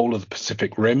affected the whole of the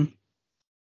Pacific Rim.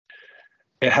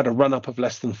 It had a run-up of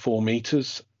less than 4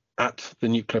 meters at the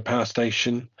nuclear power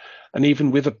station, and even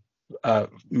with a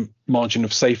margin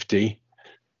of safety,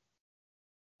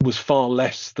 was far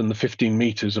less than the 15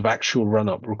 meters of actual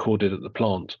run-up recorded at the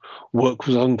plant. Work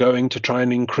was ongoing to try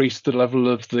and increase the level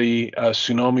of the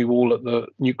tsunami wall at the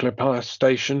nuclear power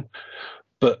station,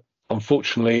 but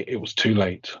unfortunately it was too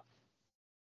late.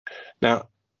 Now,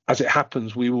 as it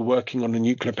happens, we were working on a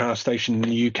nuclear power station in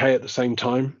the UK at the same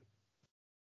time,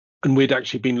 and we'd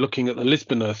actually been looking at the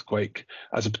Lisbon earthquake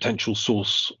as a potential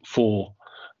source for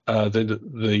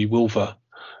the Wylfa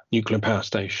nuclear power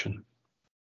station.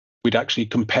 We'd actually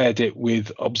compared it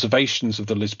with observations of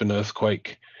the Lisbon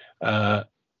earthquake in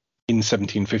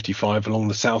 1755 along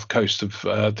the south coast of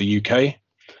the UK.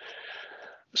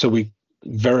 So we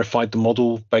verified the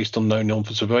model based on known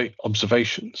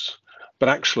observations. But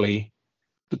actually,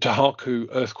 the Tohoku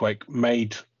earthquake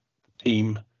made the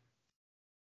team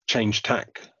change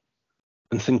tack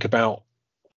and think about,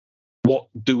 what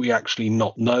do we actually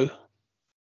not know?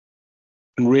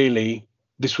 And really,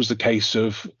 this was a case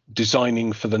of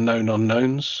designing for the known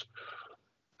unknowns.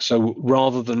 So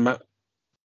rather than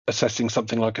assessing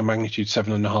something like a magnitude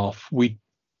 7.5, we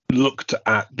looked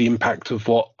at the impact of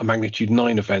what a magnitude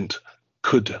 9 event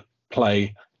could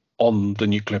play on the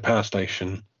nuclear power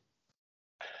station.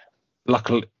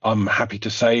 Luckily, I'm happy to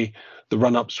say the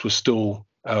run-ups were still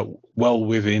well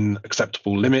within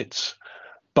acceptable limits,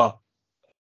 but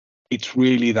it's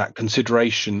really that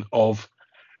consideration of,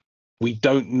 we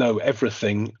don't know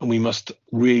everything, and we must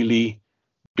really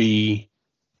be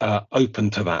open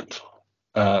to that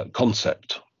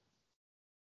concept.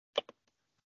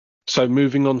 So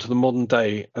moving on to the modern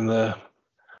day and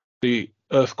the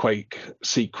earthquake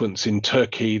sequence in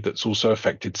Turkey that's also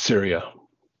affected Syria.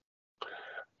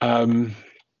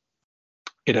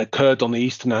 It occurred on the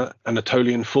Eastern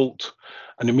Anatolian Fault,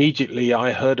 and immediately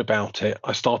I heard about it,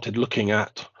 I started looking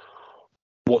at,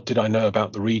 what did I know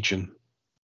about the region?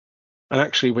 And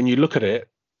actually, when you look at it,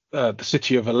 the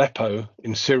city of Aleppo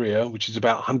in Syria, which is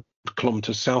about 100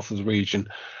 kilometers south of the region,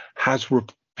 has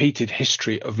repeated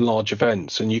history of large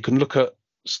events. And you can look at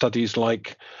studies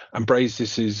like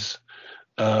Ambrosis's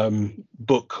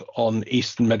book on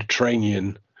Eastern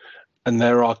Mediterranean, and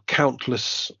there are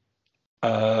countless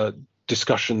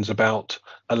discussions about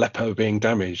Aleppo being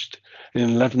damaged. In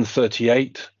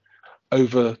 1138,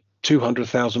 over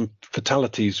 200,000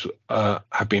 fatalities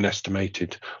have been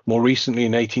estimated. More recently,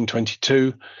 in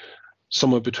 1822,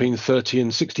 somewhere between 30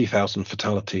 and 60,000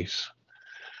 fatalities.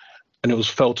 And it was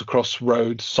felt across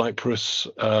Rhodes, Cyprus,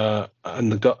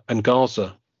 and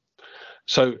Gaza.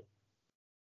 So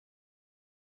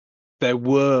there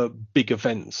were big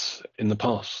events in the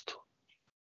past.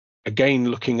 Again,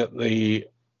 looking at the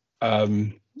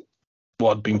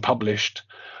what had been published,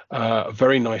 a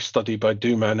very nice study by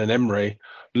Duman and Emre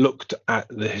looked at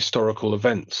the historical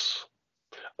events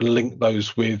and linked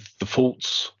those with the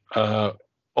faults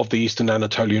of the Eastern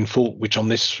Anatolian Fault, which on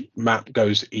this map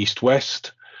goes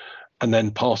east-west, and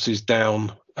then passes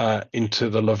down into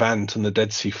the Levant and the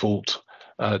Dead Sea Fault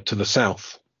to the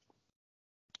south.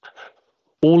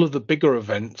 All of the bigger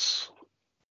events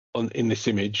in this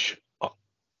image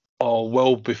are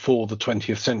well before the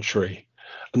 20th century,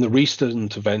 and the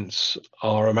recent events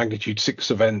are a magnitude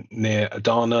 6 event near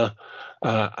Adana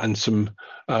and some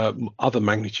other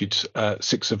magnitude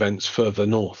 6 events further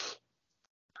north.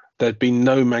 There'd been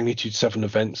no magnitude 7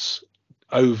 events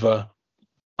over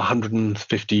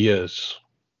 150 years.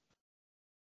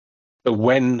 So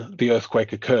when the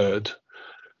earthquake occurred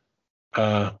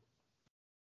in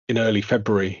early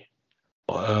February,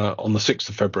 on the 6th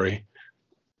of February,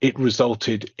 it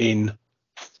resulted in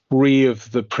 3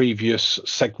 of the previous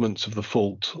segments of the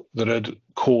fault that had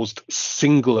caused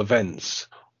single events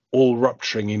all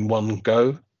rupturing in one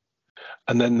go.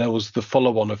 And then there was the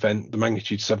follow-on event, the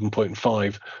magnitude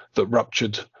 7.5, that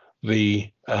ruptured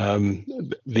these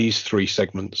 3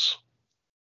 segments.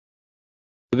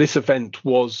 This event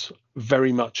was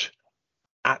very much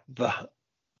at the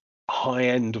high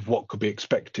end of what could be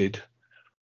expected,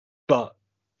 but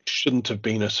shouldn't have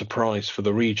been a surprise for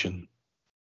the region.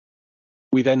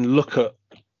 We then look at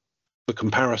the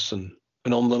comparison,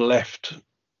 and on the left,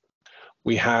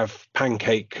 we have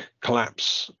pancake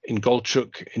collapse in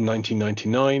Golchuk in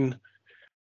 1999,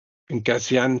 in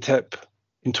Gaziantep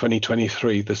in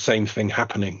 2023, the same thing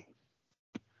happening.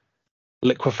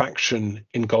 Liquefaction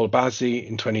in Golbazi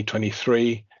in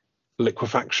 2023,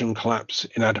 liquefaction collapse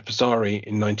in Adapazari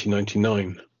in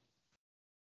 1999.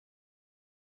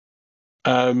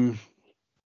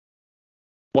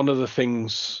 One of the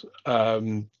things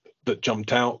that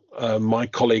jumped out, my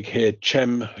colleague here,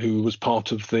 Cem, who was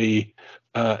part of the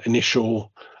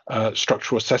initial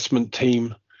structural assessment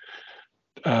team,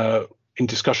 in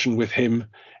discussion with him,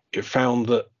 it found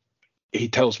that he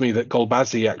tells me that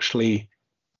Golbazi actually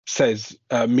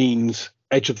means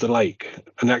edge of the lake.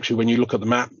 And actually, when you look at the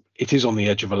map, it is on the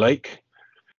edge of a lake.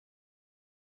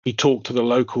 He talked to the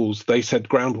locals. They said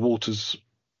groundwater's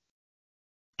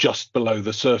just below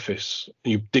the surface.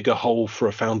 You dig a hole for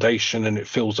a foundation and it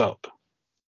fills up.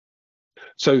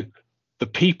 So the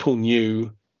people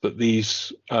knew that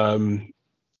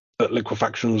that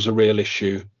liquefaction was a real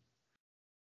issue.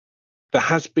 There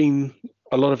has been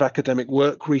a lot of academic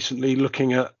work recently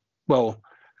looking at, well,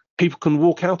 people can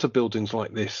walk out of buildings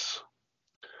like this.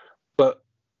 But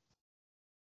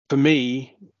for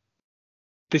me,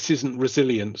 this isn't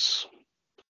resilience.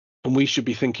 And we should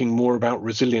be thinking more about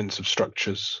resilience of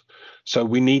structures. So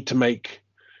we need to make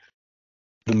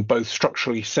them both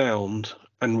structurally sound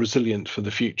and resilient for the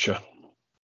future.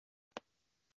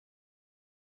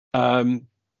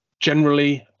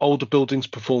 Generally, older buildings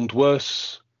performed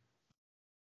worse.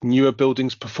 Newer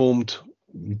buildings performed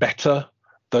better,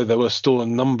 though there were still a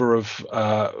number of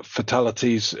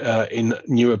fatalities in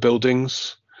newer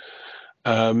buildings.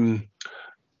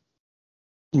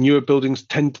 Newer buildings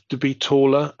tend to be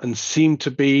taller and seem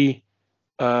to be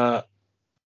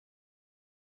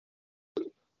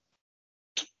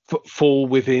fall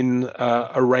within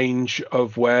a range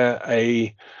of where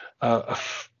a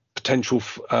potential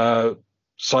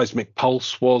seismic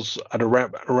pulse was at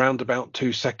around about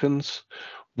 2 seconds.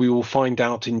 We will find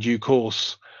out in due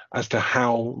course as to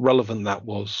how relevant that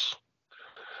was.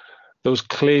 There was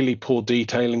clearly poor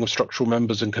detailing of structural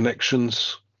members and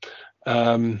connections,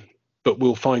 but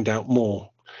we'll find out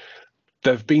more.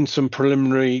 There have been some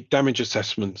preliminary damage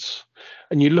assessments,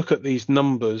 and you look at these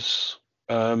numbers.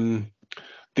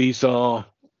 These are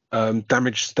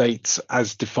damage states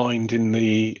as defined in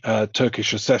the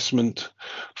Turkish assessment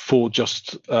for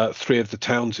just 3 of the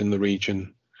towns in the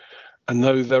region. And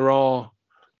though there are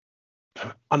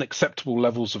unacceptable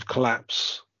levels of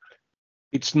collapse,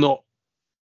 it's not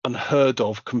unheard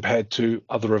of compared to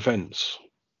other events.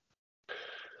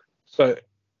 So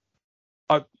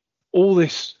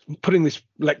putting this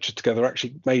lecture together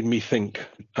actually made me think,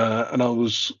 and I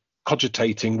was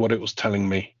cogitating what it was telling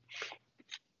me.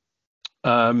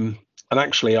 And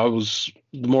actually,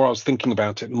 the more I was thinking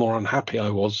about it, the more unhappy I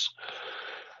was.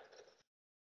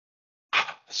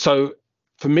 So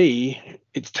for me,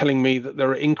 it's telling me that there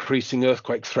are increasing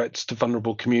earthquake threats to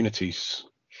vulnerable communities.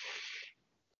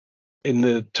 In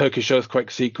the Turkish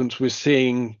earthquake sequence, we're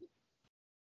seeing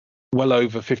well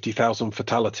over 50,000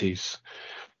 fatalities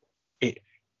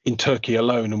in Turkey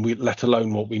alone, and let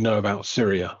alone what we know about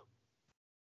Syria.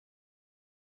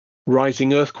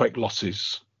 Rising earthquake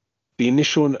losses. The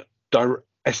initial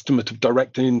estimate of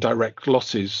direct and indirect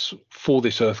losses for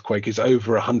this earthquake is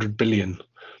over 100 billion.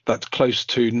 That's close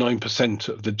to 9%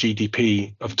 of the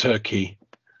GDP of Turkey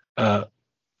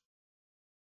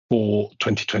for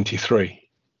 2023.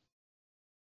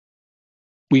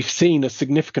 We've seen a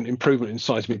significant improvement in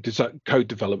seismic code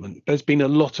development. There's been a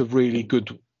lot of really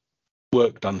good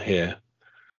work done here.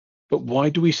 But why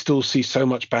do we still see so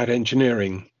much bad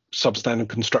engineering, substandard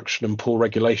construction, and poor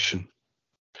regulation?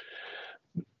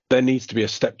 There needs to be a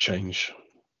step change.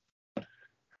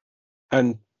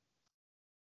 And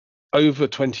over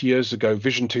 20 years ago,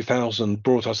 Vision 2000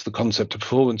 brought us the concept of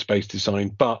performance-based design,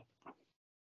 but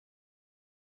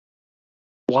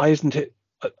why isn't it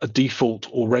a default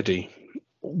already?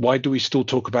 Why do we still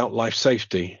talk about life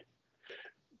safety?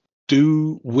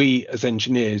 Do we as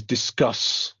engineers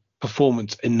discuss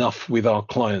performance enough with our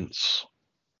clients?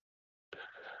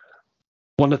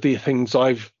 One of the things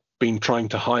I've been trying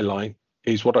to highlight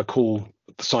is what I call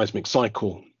the seismic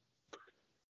cycle.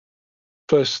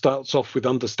 First starts off with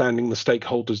understanding the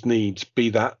stakeholders' needs,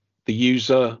 be that the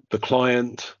user, the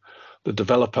client, the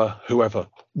developer, whoever.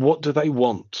 What do they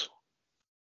want?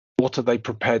 What are they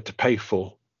prepared to pay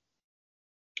for?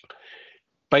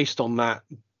 Based on that,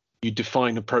 you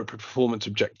define appropriate performance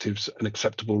objectives and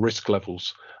acceptable risk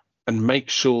levels and make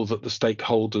sure that the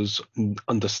stakeholders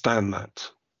understand that.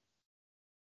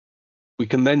 We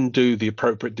can then do the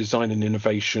appropriate design and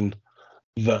innovation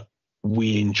that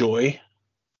we enjoy,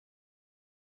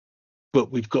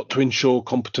 but we've got to ensure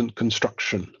competent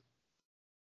construction.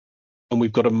 And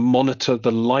we've got to monitor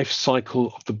the life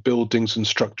cycle of the buildings and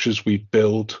structures we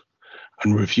build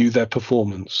and review their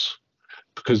performance,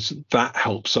 because that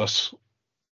helps us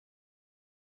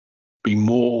be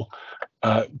more,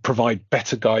 provide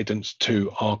better guidance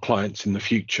to our clients in the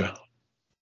future.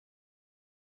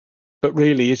 But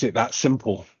really, is it that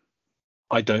simple?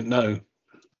 I don't know.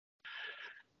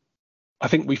 I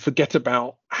think we forget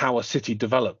about how a city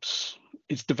develops.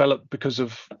 It's developed because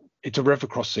of it's a river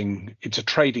crossing, it's a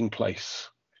trading place.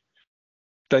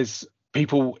 There's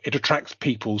people, it attracts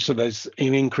people, so there's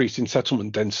an increase in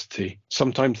settlement density.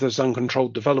 Sometimes there's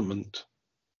uncontrolled development.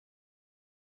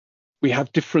 We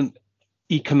have different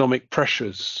economic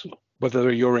pressures,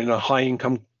 whether you're in a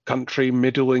high-income country,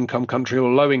 middle-income country,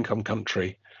 or low-income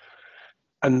country.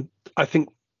 And I think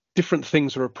different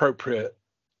things are appropriate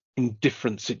in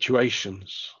different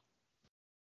situations.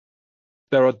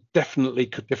 There are definitely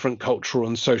different cultural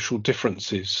and social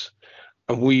differences,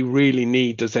 and we really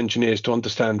need as engineers to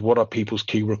understand what are people's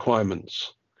key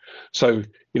requirements. So,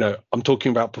 I'm talking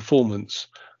about performance,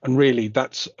 and really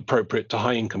that's appropriate to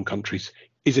high-income countries.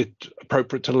 Is it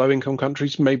appropriate to low-income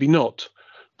countries? Maybe not,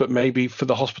 but maybe for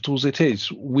the hospitals it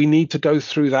is. We need to go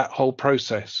through that whole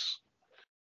process.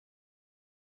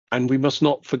 And we must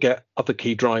not forget other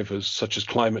key drivers, such as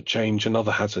climate change and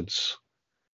other hazards.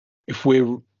 If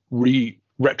we're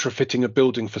retrofitting a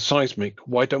building for seismic,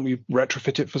 why don't we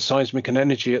retrofit it for seismic and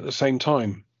energy at the same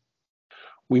time?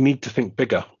 We need to think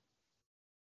bigger.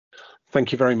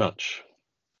 Thank you very much.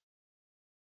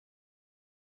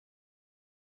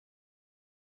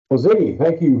 Well, Ziggy,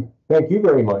 thank you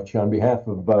very much on behalf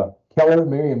of Keller,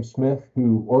 Miriam Smith,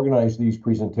 who organized these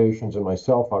presentations, and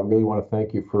myself. I really want to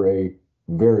thank you for a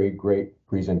very great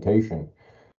presentation.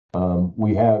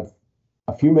 We have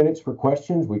a few minutes for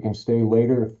questions. We can stay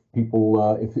later if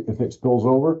people, if it spills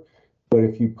over. But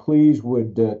if you please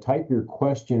would type your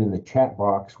question in the chat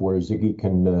box where Ziggy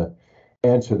can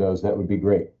answer those, that would be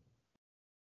great.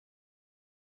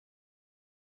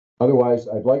 Otherwise,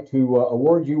 I'd like to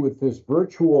award you with this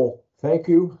virtual thank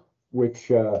you, which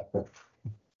is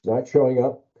not showing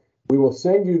up. We will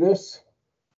send you this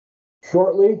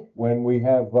shortly when we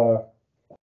have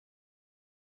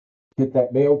get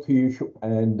that mailed to you,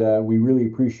 and we really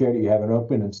appreciate it. You have an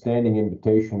open and standing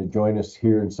invitation to join us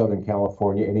here in Southern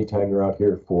California anytime you're out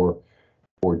here for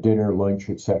dinner, lunch,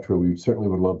 etc. We certainly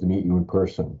would love to meet you in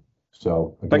person.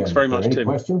 So again, thanks very much, any Tim.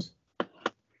 Questions?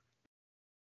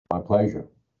 My pleasure.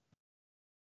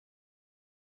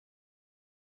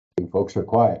 You folks are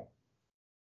quiet.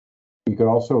 You can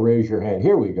also raise your hand.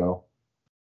 Here we go.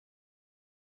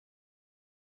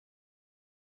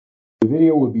 The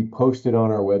video will be posted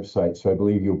on our website, so I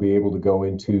believe you'll be able to go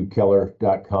into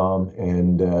keller.com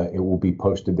and it will be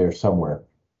posted there somewhere.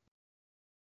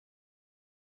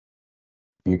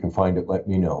 If you can find it, let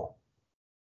me know.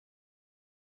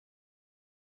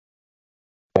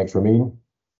 Thanks, Ramin.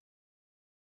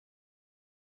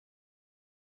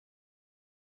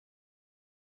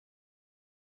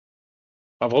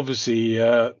 I've obviously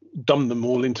dumbed them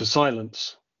all into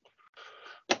silence.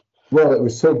 Well, it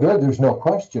was so good, there's no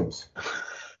questions.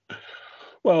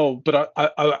 Well, but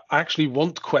I actually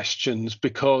want questions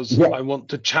because I want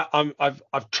to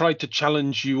I've tried to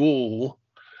challenge you all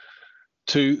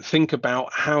to think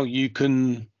about how you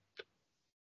can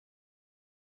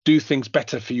do things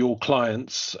better for your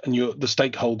clients and the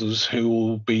stakeholders who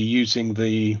will be using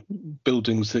the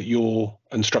buildings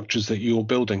and structures that you're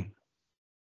building.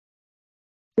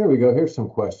 There we go. Here's some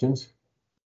questions.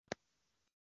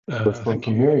 First one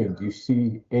from Miriam. Do you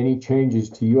see any changes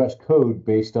to U.S. code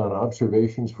based on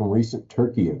observations from recent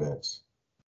Turkey events?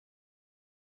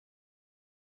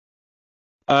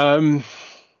 I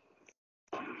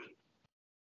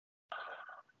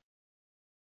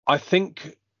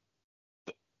think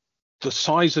the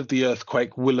size of the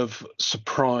earthquake will have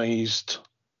surprised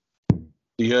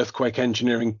the earthquake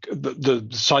engineering, the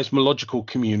seismological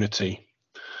community.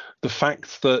 The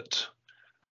fact that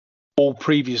all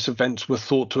previous events were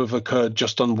thought to have occurred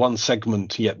just on one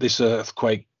segment, yet this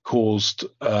earthquake caused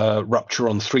rupture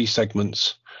on 3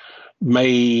 segments,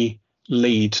 may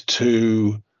lead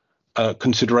to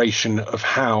consideration of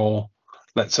how,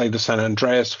 let's say, the San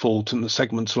Andreas Fault and the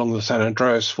segments along the San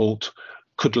Andreas Fault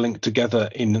could link together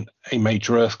in a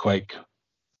major earthquake.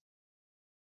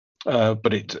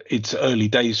 But it's early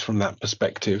days from that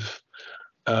perspective.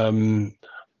 I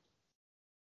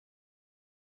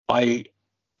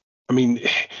mean,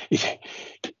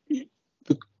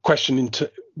 the question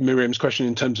Miriam's question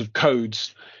in terms of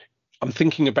codes, I'm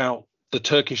thinking about the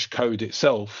Turkish code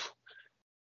itself.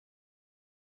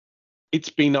 It's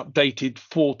been updated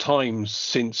 4 times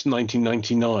since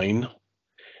 1999.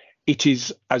 It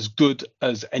is as good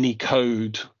as any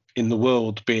code in the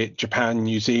world, be it Japan,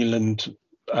 New Zealand,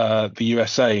 the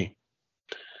USA.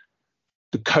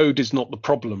 The code is not the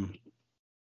problem.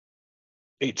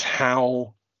 It's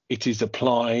how it is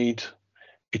applied.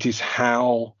 It is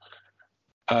how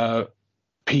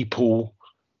people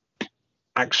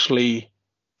actually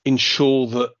ensure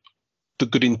that the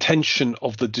good intention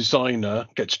of the designer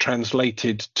gets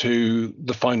translated to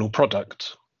the final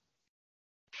product.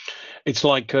 It's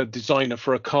like a designer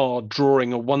for a car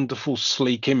drawing a wonderful,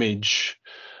 sleek image,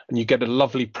 and you get a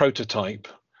lovely prototype,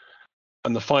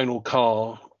 and the final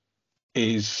car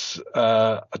is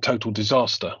a total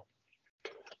disaster.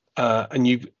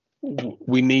 And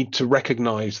we need to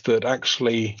recognize that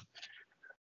actually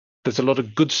there's a lot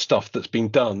of good stuff that's been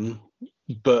done,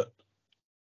 but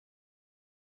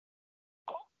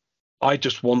I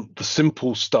just want the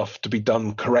simple stuff to be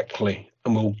done correctly,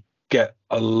 and we'll get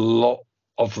a lot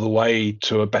of the way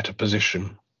to a better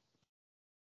position.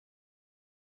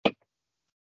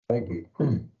 Thank you.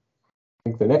 I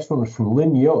think the next one was from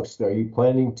Lynn Yost. Are you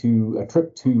planning a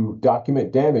trip to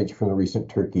document damage from the recent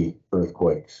Turkey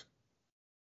earthquakes?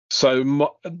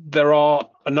 So there are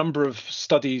a number of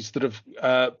studies that have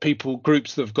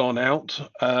groups that have gone out.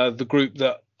 The group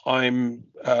that I'm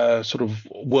sort of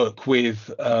work with,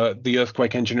 the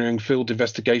Earthquake Engineering Field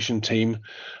Investigation Team,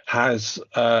 has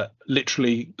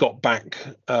literally got back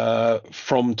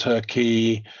from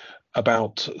Turkey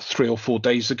about 3 or 4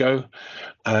 days ago,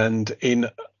 and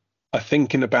I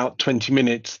think in about 20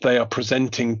 minutes they are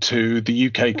presenting to the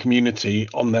UK community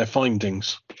on their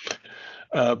findings.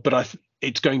 But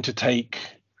it's going to take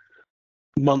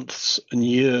months and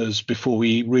years before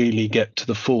we really get to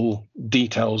the full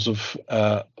details of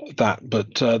that.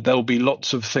 But there'll be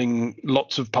lots of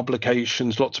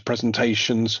publications, lots of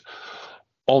presentations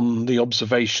on the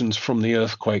observations from the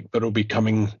earthquake that will be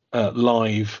coming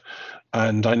live.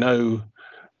 And I know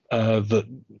that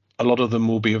a lot of them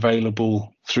will be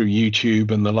available through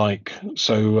YouTube and the like.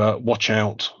 So watch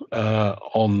out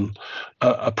on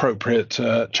appropriate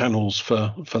channels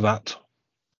for that.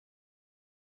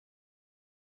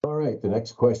 All right, the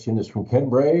next question is from Ken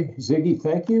Bray. Ziggy,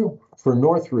 thank you. For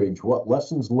Northridge, what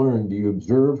lessons learned do you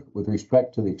observe with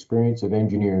respect to the experience of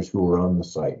engineers who were on the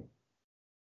site?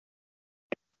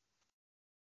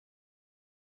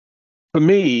 For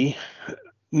me,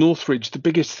 Northridge, the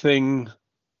biggest thing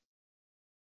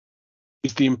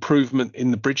is the improvement in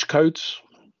the bridge codes.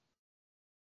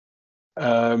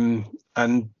 And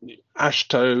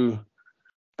AASHTO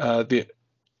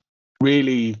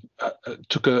really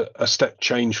took a step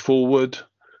change forward,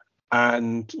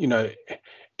 and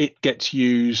it gets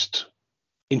used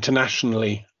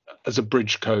internationally as a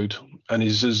bridge code and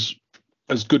is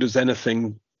as good as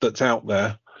anything that's out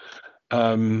there.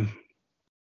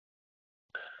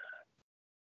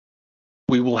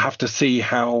 We will have to see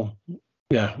how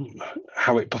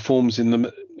it performs in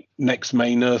the next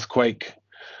main earthquake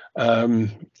in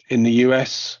the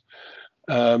US.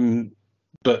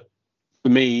 But for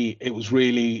me, it was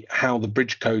really how the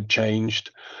bridge code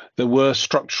changed. There were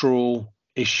structural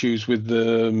issues with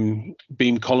the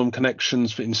beam column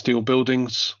connections in steel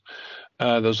buildings.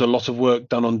 There was a lot of work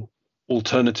done on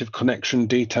alternative connection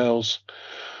details.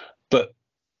 But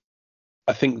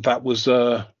I think that was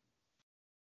a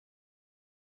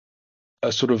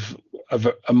sort of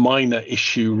a minor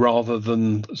issue rather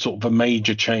than sort of a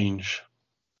major change.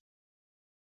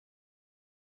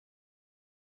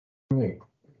 Great,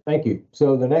 thank you.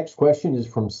 So the next question is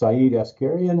from Saeed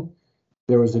Askarian.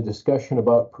 There was a discussion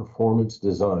about performance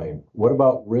design. What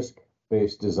about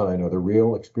risk-based design? Are there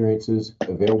real experiences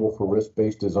available for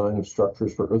risk-based design of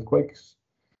structures for earthquakes?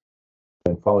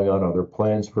 And following on, are there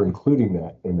plans for including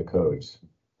that in the codes?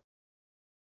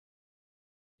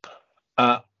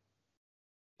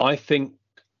 I think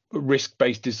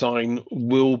risk-based design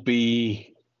we will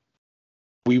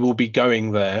be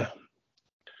going there.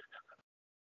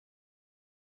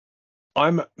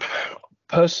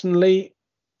 Personally,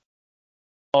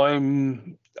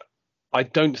 I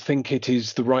don't think it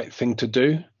is the right thing to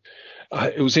do.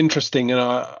 It was interesting, and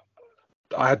I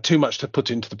had too much to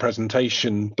put into the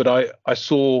presentation, but I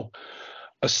saw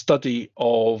a study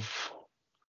of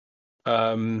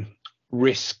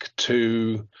risk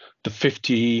to the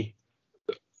 50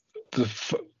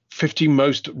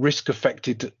 most risk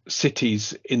affected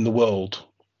cities in the world,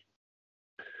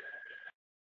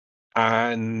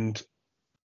 and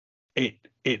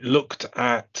it looked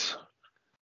at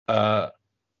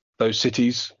those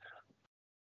cities,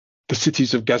 the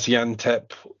cities of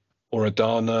Gaziantep or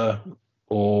Adana,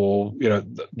 or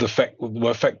were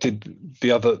affected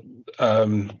the other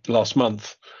last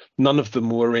month. None of them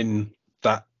were in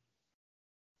that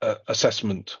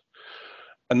assessment,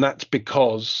 and that's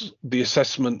because the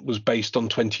assessment was based on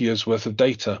 20 years worth of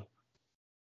data.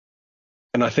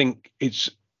 And I think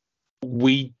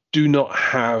we do not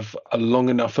have a long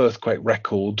enough earthquake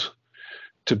record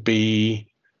to be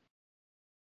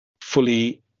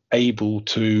fully able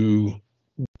to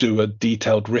do a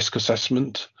detailed risk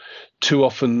assessment. Too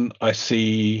often I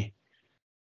see,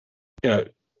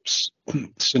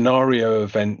 scenario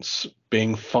events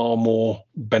being far more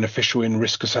beneficial in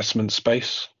risk assessment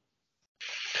space.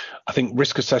 I think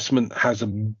risk assessment has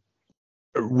a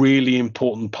really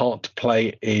important part to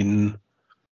play in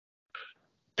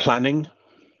planning,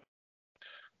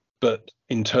 but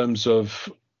in terms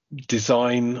of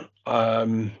design,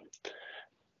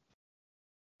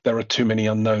 there are too many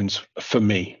unknowns for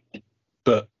me,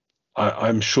 but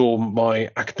I'm sure my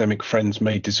academic friends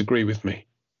may disagree with me.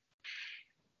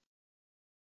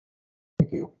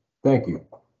 Thank you. Thank you.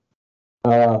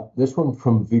 This one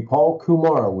from Vipal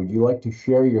Kumar. Would you like to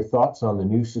share your thoughts on the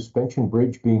new suspension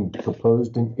bridge being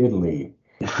proposed in Italy?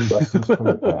 Lessons from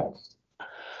the past.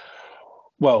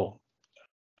 Well,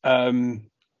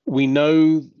 we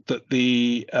know that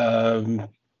the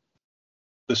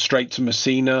Straits of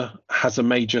Messina has a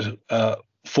major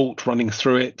fault running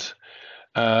through it.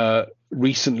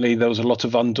 Recently, there was a lot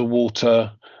of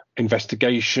underwater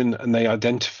investigation, and they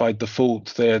identified the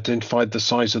fault. They identified the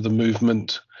size of the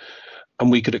movement,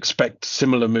 and we could expect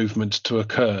similar movements to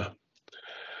occur.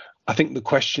 I think the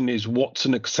question is, what's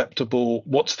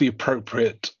the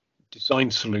appropriate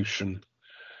design solution?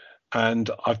 And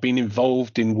I've been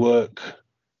involved in work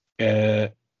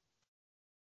in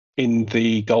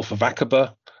the Gulf of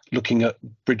Aqaba, looking at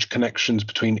bridge connections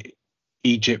between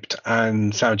Egypt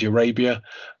and Saudi Arabia,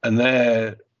 and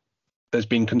there's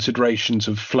been considerations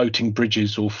of floating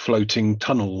bridges or floating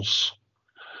tunnels.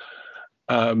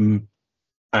 And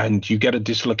you get a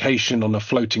dislocation on a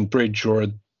floating bridge or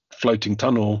a floating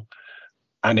tunnel,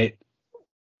 and it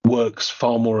works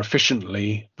far more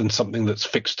efficiently than something that's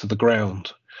fixed to the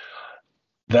ground.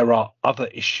 There are other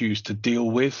issues to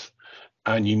deal with,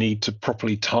 and you need to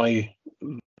properly tie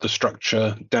the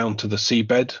structure down to the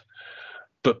seabed.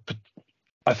 But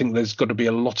I think there's got to be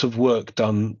a lot of work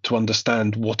done to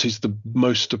understand what is the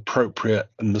most appropriate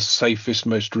and the safest,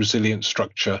 most resilient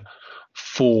structure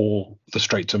for the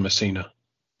Straits of Messina.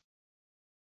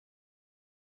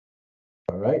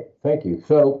 All right, thank you.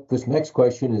 So this next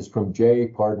question is from Jay,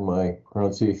 pardon my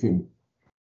pronunciation,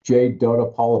 Jay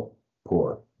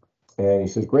Dodapalapur. And he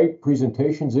says, great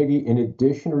presentation, Ziggy. In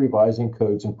addition to revising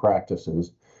codes and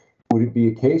practices, would it be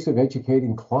a case of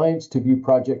educating clients to view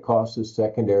project costs as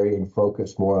secondary and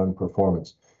focus more on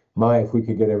performance? If we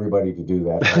could get everybody to do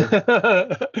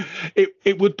that. Right?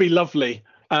 It would be lovely.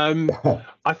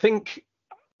 I think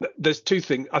there's two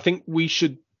things. I think we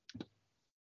should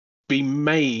be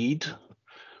made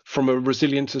from a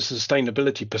resilience and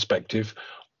sustainability perspective.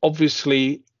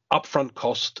 Obviously, upfront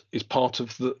cost is part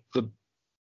of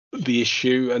the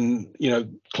issue,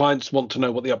 and clients want to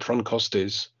know what the upfront cost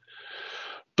is.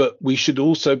 But we should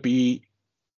also be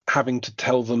having to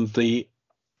tell them the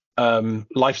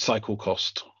life cycle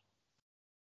cost.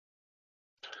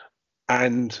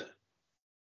 And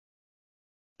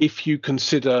if you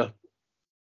consider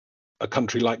a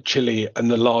country like Chile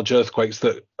and the large earthquakes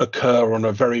that occur on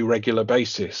a very regular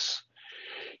basis,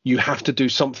 you have to do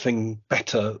something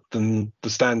better than the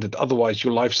standard. Otherwise,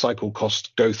 your life cycle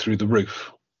costs go through the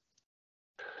roof.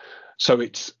 So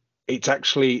it's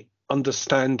actually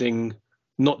understanding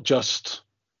not just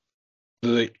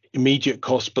the immediate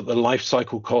costs, but the life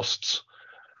cycle costs,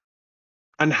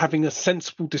 and having a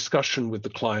sensible discussion with the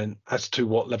client as to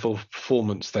what level of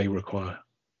performance they require.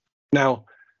 Now,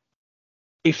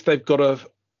 if they've got a,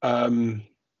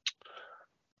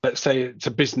 let's say it's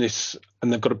a business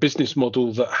and they've got a business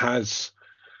model that has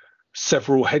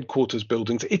several headquarters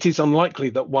buildings, it is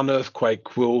unlikely that one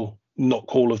earthquake will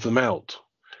knock all of them out.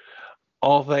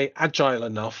 Are they agile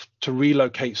enough to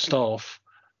relocate staff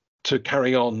to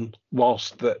carry on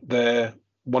whilst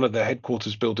one of their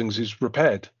headquarters buildings is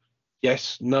repaired?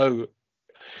 Yes, no.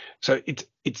 So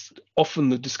it's often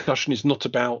the discussion is not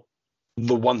about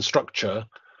the one structure,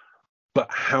 but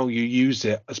how you use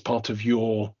it as part of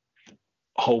your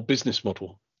whole business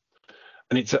model.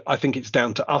 And I think it's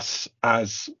down to us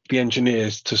as the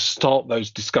engineers to start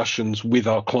those discussions with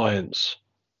our clients.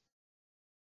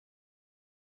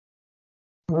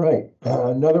 All right,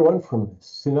 another one from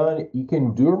Sinan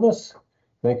Ikendurmas.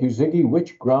 Thank you, Ziggy.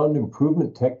 Which ground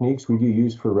improvement techniques would you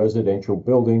use for residential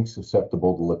buildings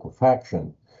susceptible to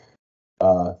liquefaction?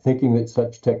 Thinking that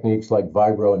such techniques like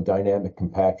vibro and dynamic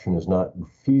compaction is not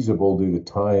feasible due to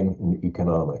time and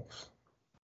economics.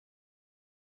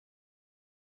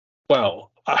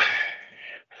 Well,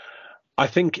 I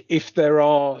think if there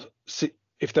are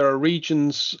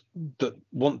regions that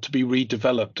want to be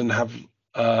redeveloped and have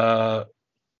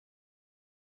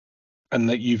and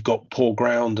that you've got poor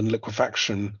ground and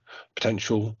liquefaction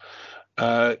potential,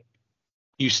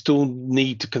 you still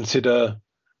need to consider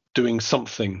doing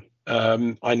something.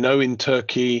 I know in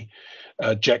Turkey,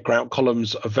 jet grout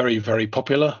columns are very, very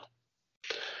popular.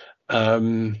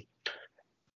 You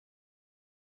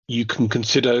can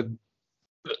consider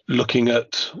looking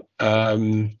at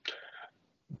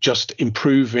just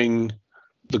improving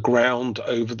the ground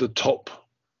over the top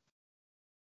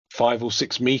 5 or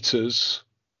 6 meters,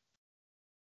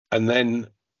 and then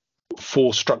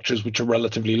 4 structures which are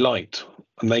relatively light,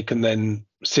 and they can then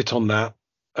sit on that,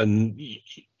 and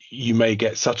you may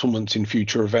get settlements in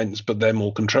future events, but they're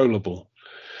more controllable.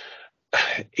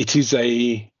 It's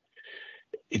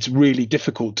really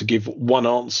difficult to give one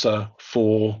answer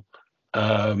for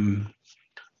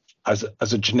as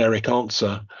a generic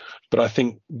answer, but I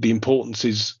think the importance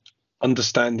is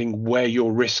understanding where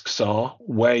your risks are,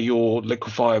 where your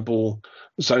liquefiable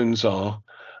zones are,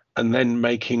 and then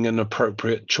making an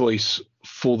appropriate choice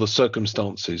for the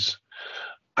circumstances.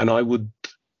 And I would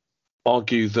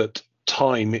argue that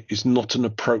time is not an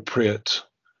appropriate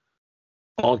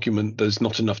argument. There's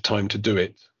not enough time to do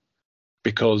it,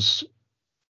 because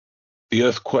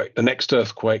the next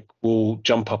earthquake will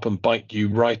jump up and bite you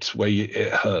right where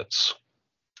it hurts.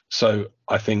 So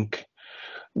I think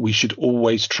we should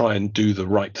always try and do the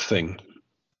right thing.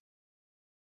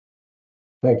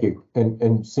 Thank you.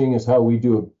 And seeing as how we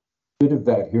do a bit of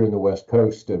that here in the West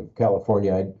Coast of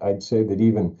California, I'd say that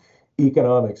even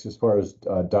economics, as far as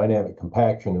dynamic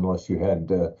compaction, unless you had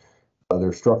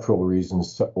other structural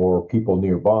reasons or people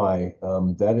nearby,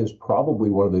 that is probably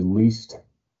one of the least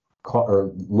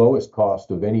or lowest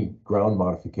cost of any ground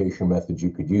modification methods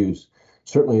you could use.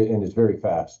 Certainly, and it's very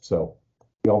fast. So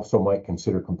you also might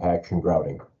consider compaction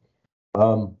grouting.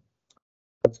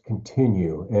 Let's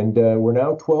continue. And we're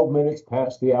now 12 minutes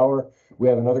past the hour. We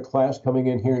have another class coming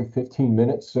in here in 15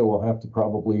 minutes, so we'll have to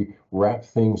probably wrap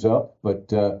things up.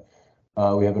 But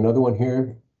we have another one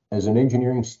here. As an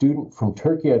engineering student from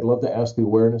Turkey, I'd love to ask the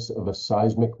awareness of a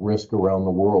seismic risk around the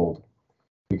world,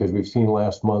 because we've seen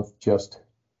last month just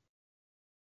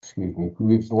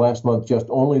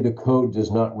only the code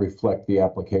does not reflect the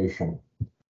application.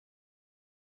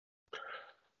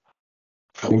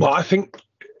 Well, I think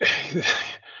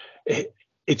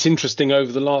it's interesting.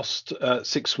 Over the last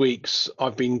 6 weeks,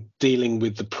 I've been dealing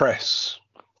with the press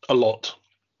a lot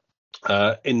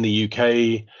in the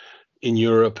UK, in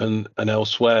Europe, and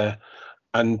elsewhere,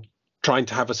 and trying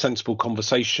to have a sensible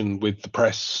conversation with the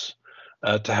press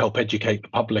to help educate the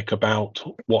public about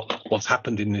what's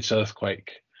happened in this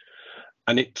earthquake.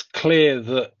 And it's clear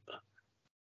that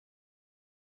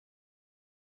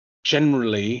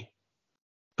generally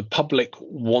the public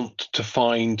want to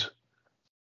find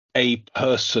a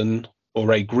person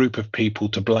or a group of people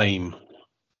to blame.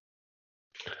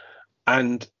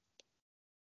 And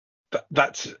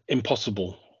that's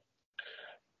impossible.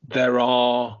 There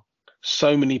are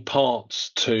so many parts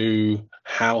to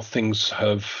how things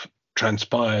have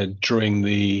transpired during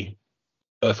the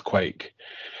earthquake.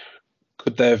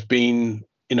 Could there have been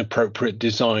inappropriate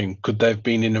design? Could there have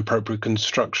been inappropriate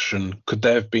construction? Could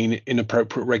there have been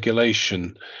inappropriate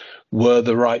regulation? Were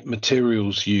the right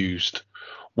materials used?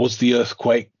 Was the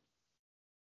earthquake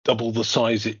double the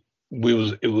size it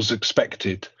was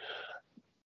expected?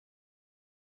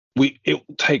 It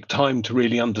will take time to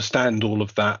really understand all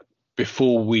of that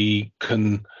before we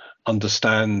can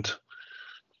understand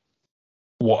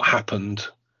what happened.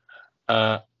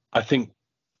 I think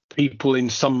people in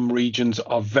some regions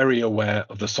are very aware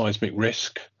of the seismic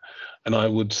risk, and I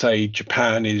would say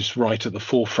Japan is right at the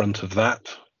forefront of that.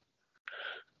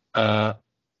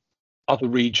 Other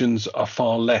regions are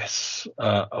far less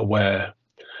aware,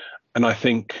 and I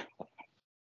think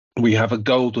we have a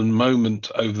golden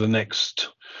moment over the next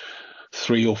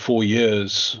 3 or 4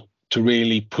 years to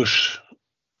really push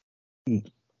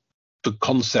the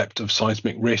concept of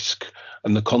seismic risk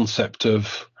and the concept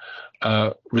of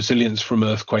resilience from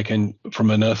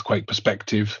an earthquake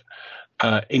perspective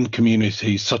in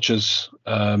communities such as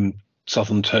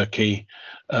southern Turkey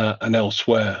and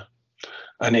elsewhere.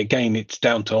 And again, it's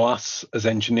down to us as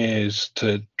engineers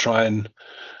to try and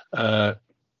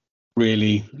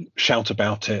really shout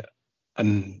about it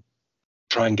and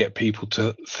try and get people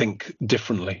to think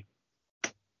differently.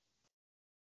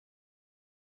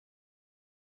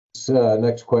 This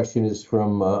next question is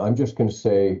from, I'm just going to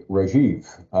say,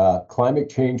 Rajiv. Climate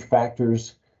change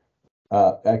factors.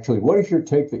 Actually, what is your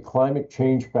take that climate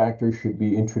change factors should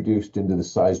be introduced into the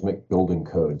seismic building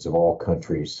codes of all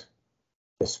countries,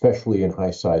 especially in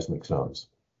high seismic zones?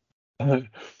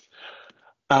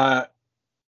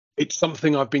 It's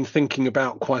something I've been thinking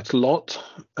about quite a lot.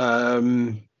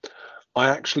 I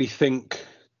actually think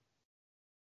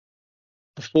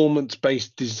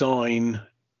performance-based design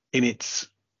in its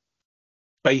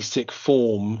basic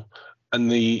form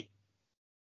and the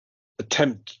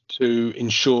attempt to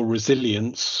ensure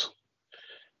resilience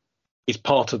is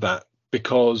part of that,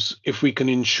 because if we can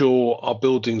ensure our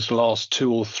buildings last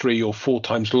 2 or 3 or 4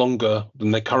 times longer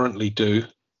than they currently do,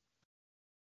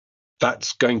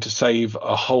 that's going to save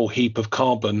a whole heap of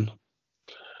carbon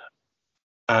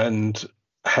and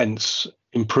hence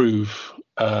improve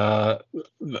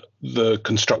the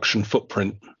construction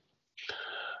footprint.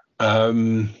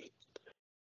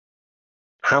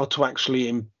 How to actually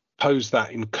impose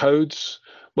that in codes?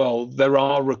 Well, there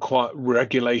are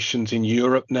regulations in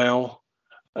Europe now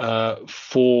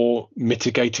for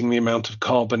mitigating the amount of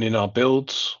carbon in our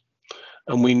builds,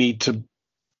 and we need to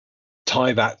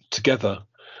tie that together.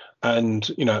 And,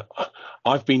 you know,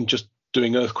 I've been just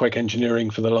doing earthquake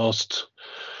engineering for the last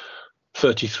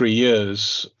 33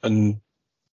 years, and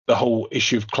the whole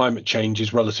issue of climate change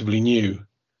is relatively new,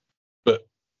 but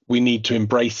we need to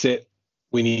embrace it,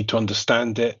 we need to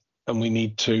understand it, and we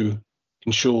need to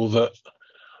ensure that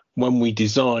when we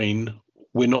design,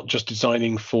 we're not just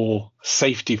designing for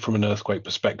safety from an earthquake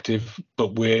perspective,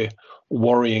 but we're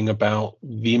worrying about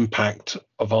the impact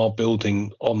of our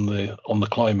building on the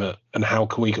climate and how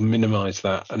we can minimize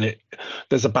that. And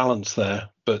there's a balance there,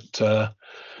 but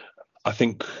I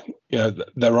think, you know,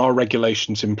 there are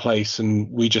regulations in place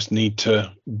and we just need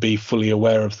to be fully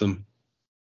aware of them.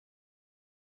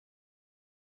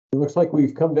 It looks like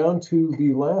we've come down to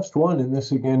the last one, and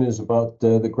this again is about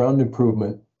the ground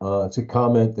improvement. It's a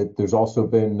comment that there's also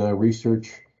been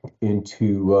research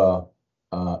into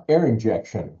air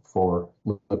injection for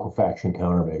liquefaction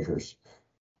countermeasures.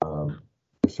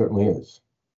 There certainly is.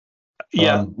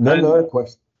 Yeah. Another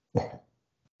question.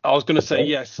 I was going to say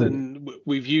yes, and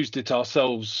we've used it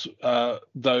ourselves,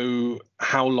 though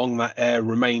how long that air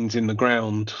remains in the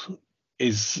ground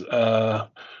is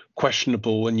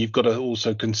questionable, and you've got to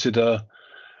also consider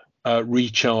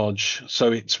recharge.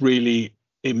 So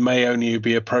it may only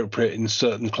be appropriate in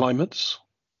certain climates.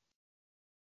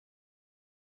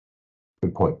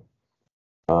 Good point.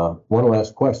 One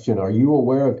last question. Are you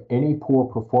aware of any poor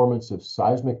performance of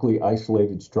seismically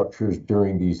isolated structures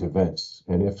during these events?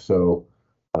 And if so,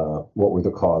 what were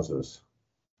the causes,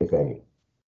 if any?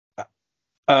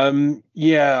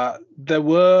 Yeah, there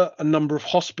were a number of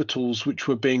hospitals which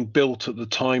were being built at the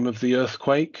time of the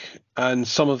earthquake, and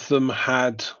some of them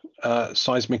had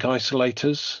seismic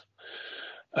isolators.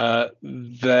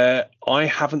 I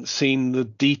haven't seen the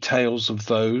details of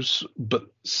those, but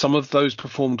some of those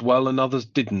performed well and others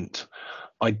didn't.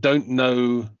 I don't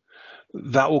know.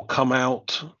 That will come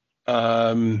out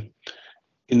in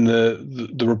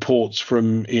the reports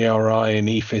from ERI and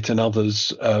EFIT and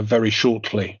others very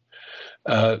shortly.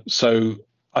 So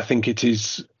I think it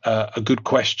is a good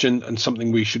question and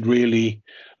something we should really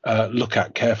look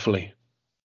at carefully.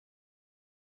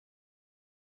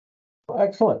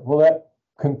 Excellent. Well, that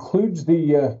concludes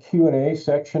the Q&A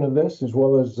section of this, as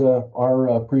well as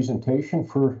our presentation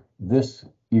for this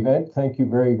event. Thank you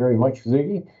very, very much,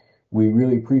 Ziggy. We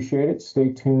really appreciate it.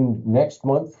 Stay tuned next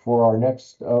month for our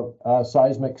next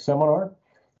seismic seminar.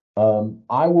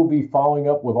 I will be following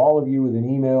up with all of you with an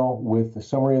email with the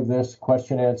summary of this,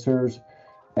 question answers,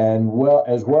 and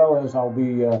as well as I'll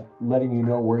be letting you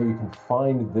know where you can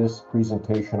find this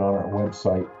presentation on our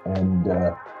website and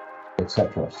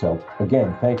etc. So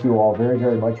again, thank you all very,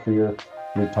 very much for your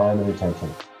time and attention.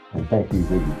 And thank you,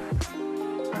 Ziggy.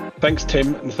 Thanks,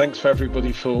 Tim, and thanks for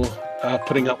everybody for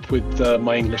putting up with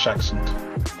my English accent.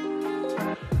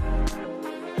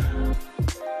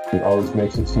 It always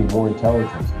makes it seem more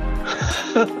intelligent.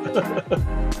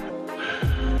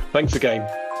 Thanks again.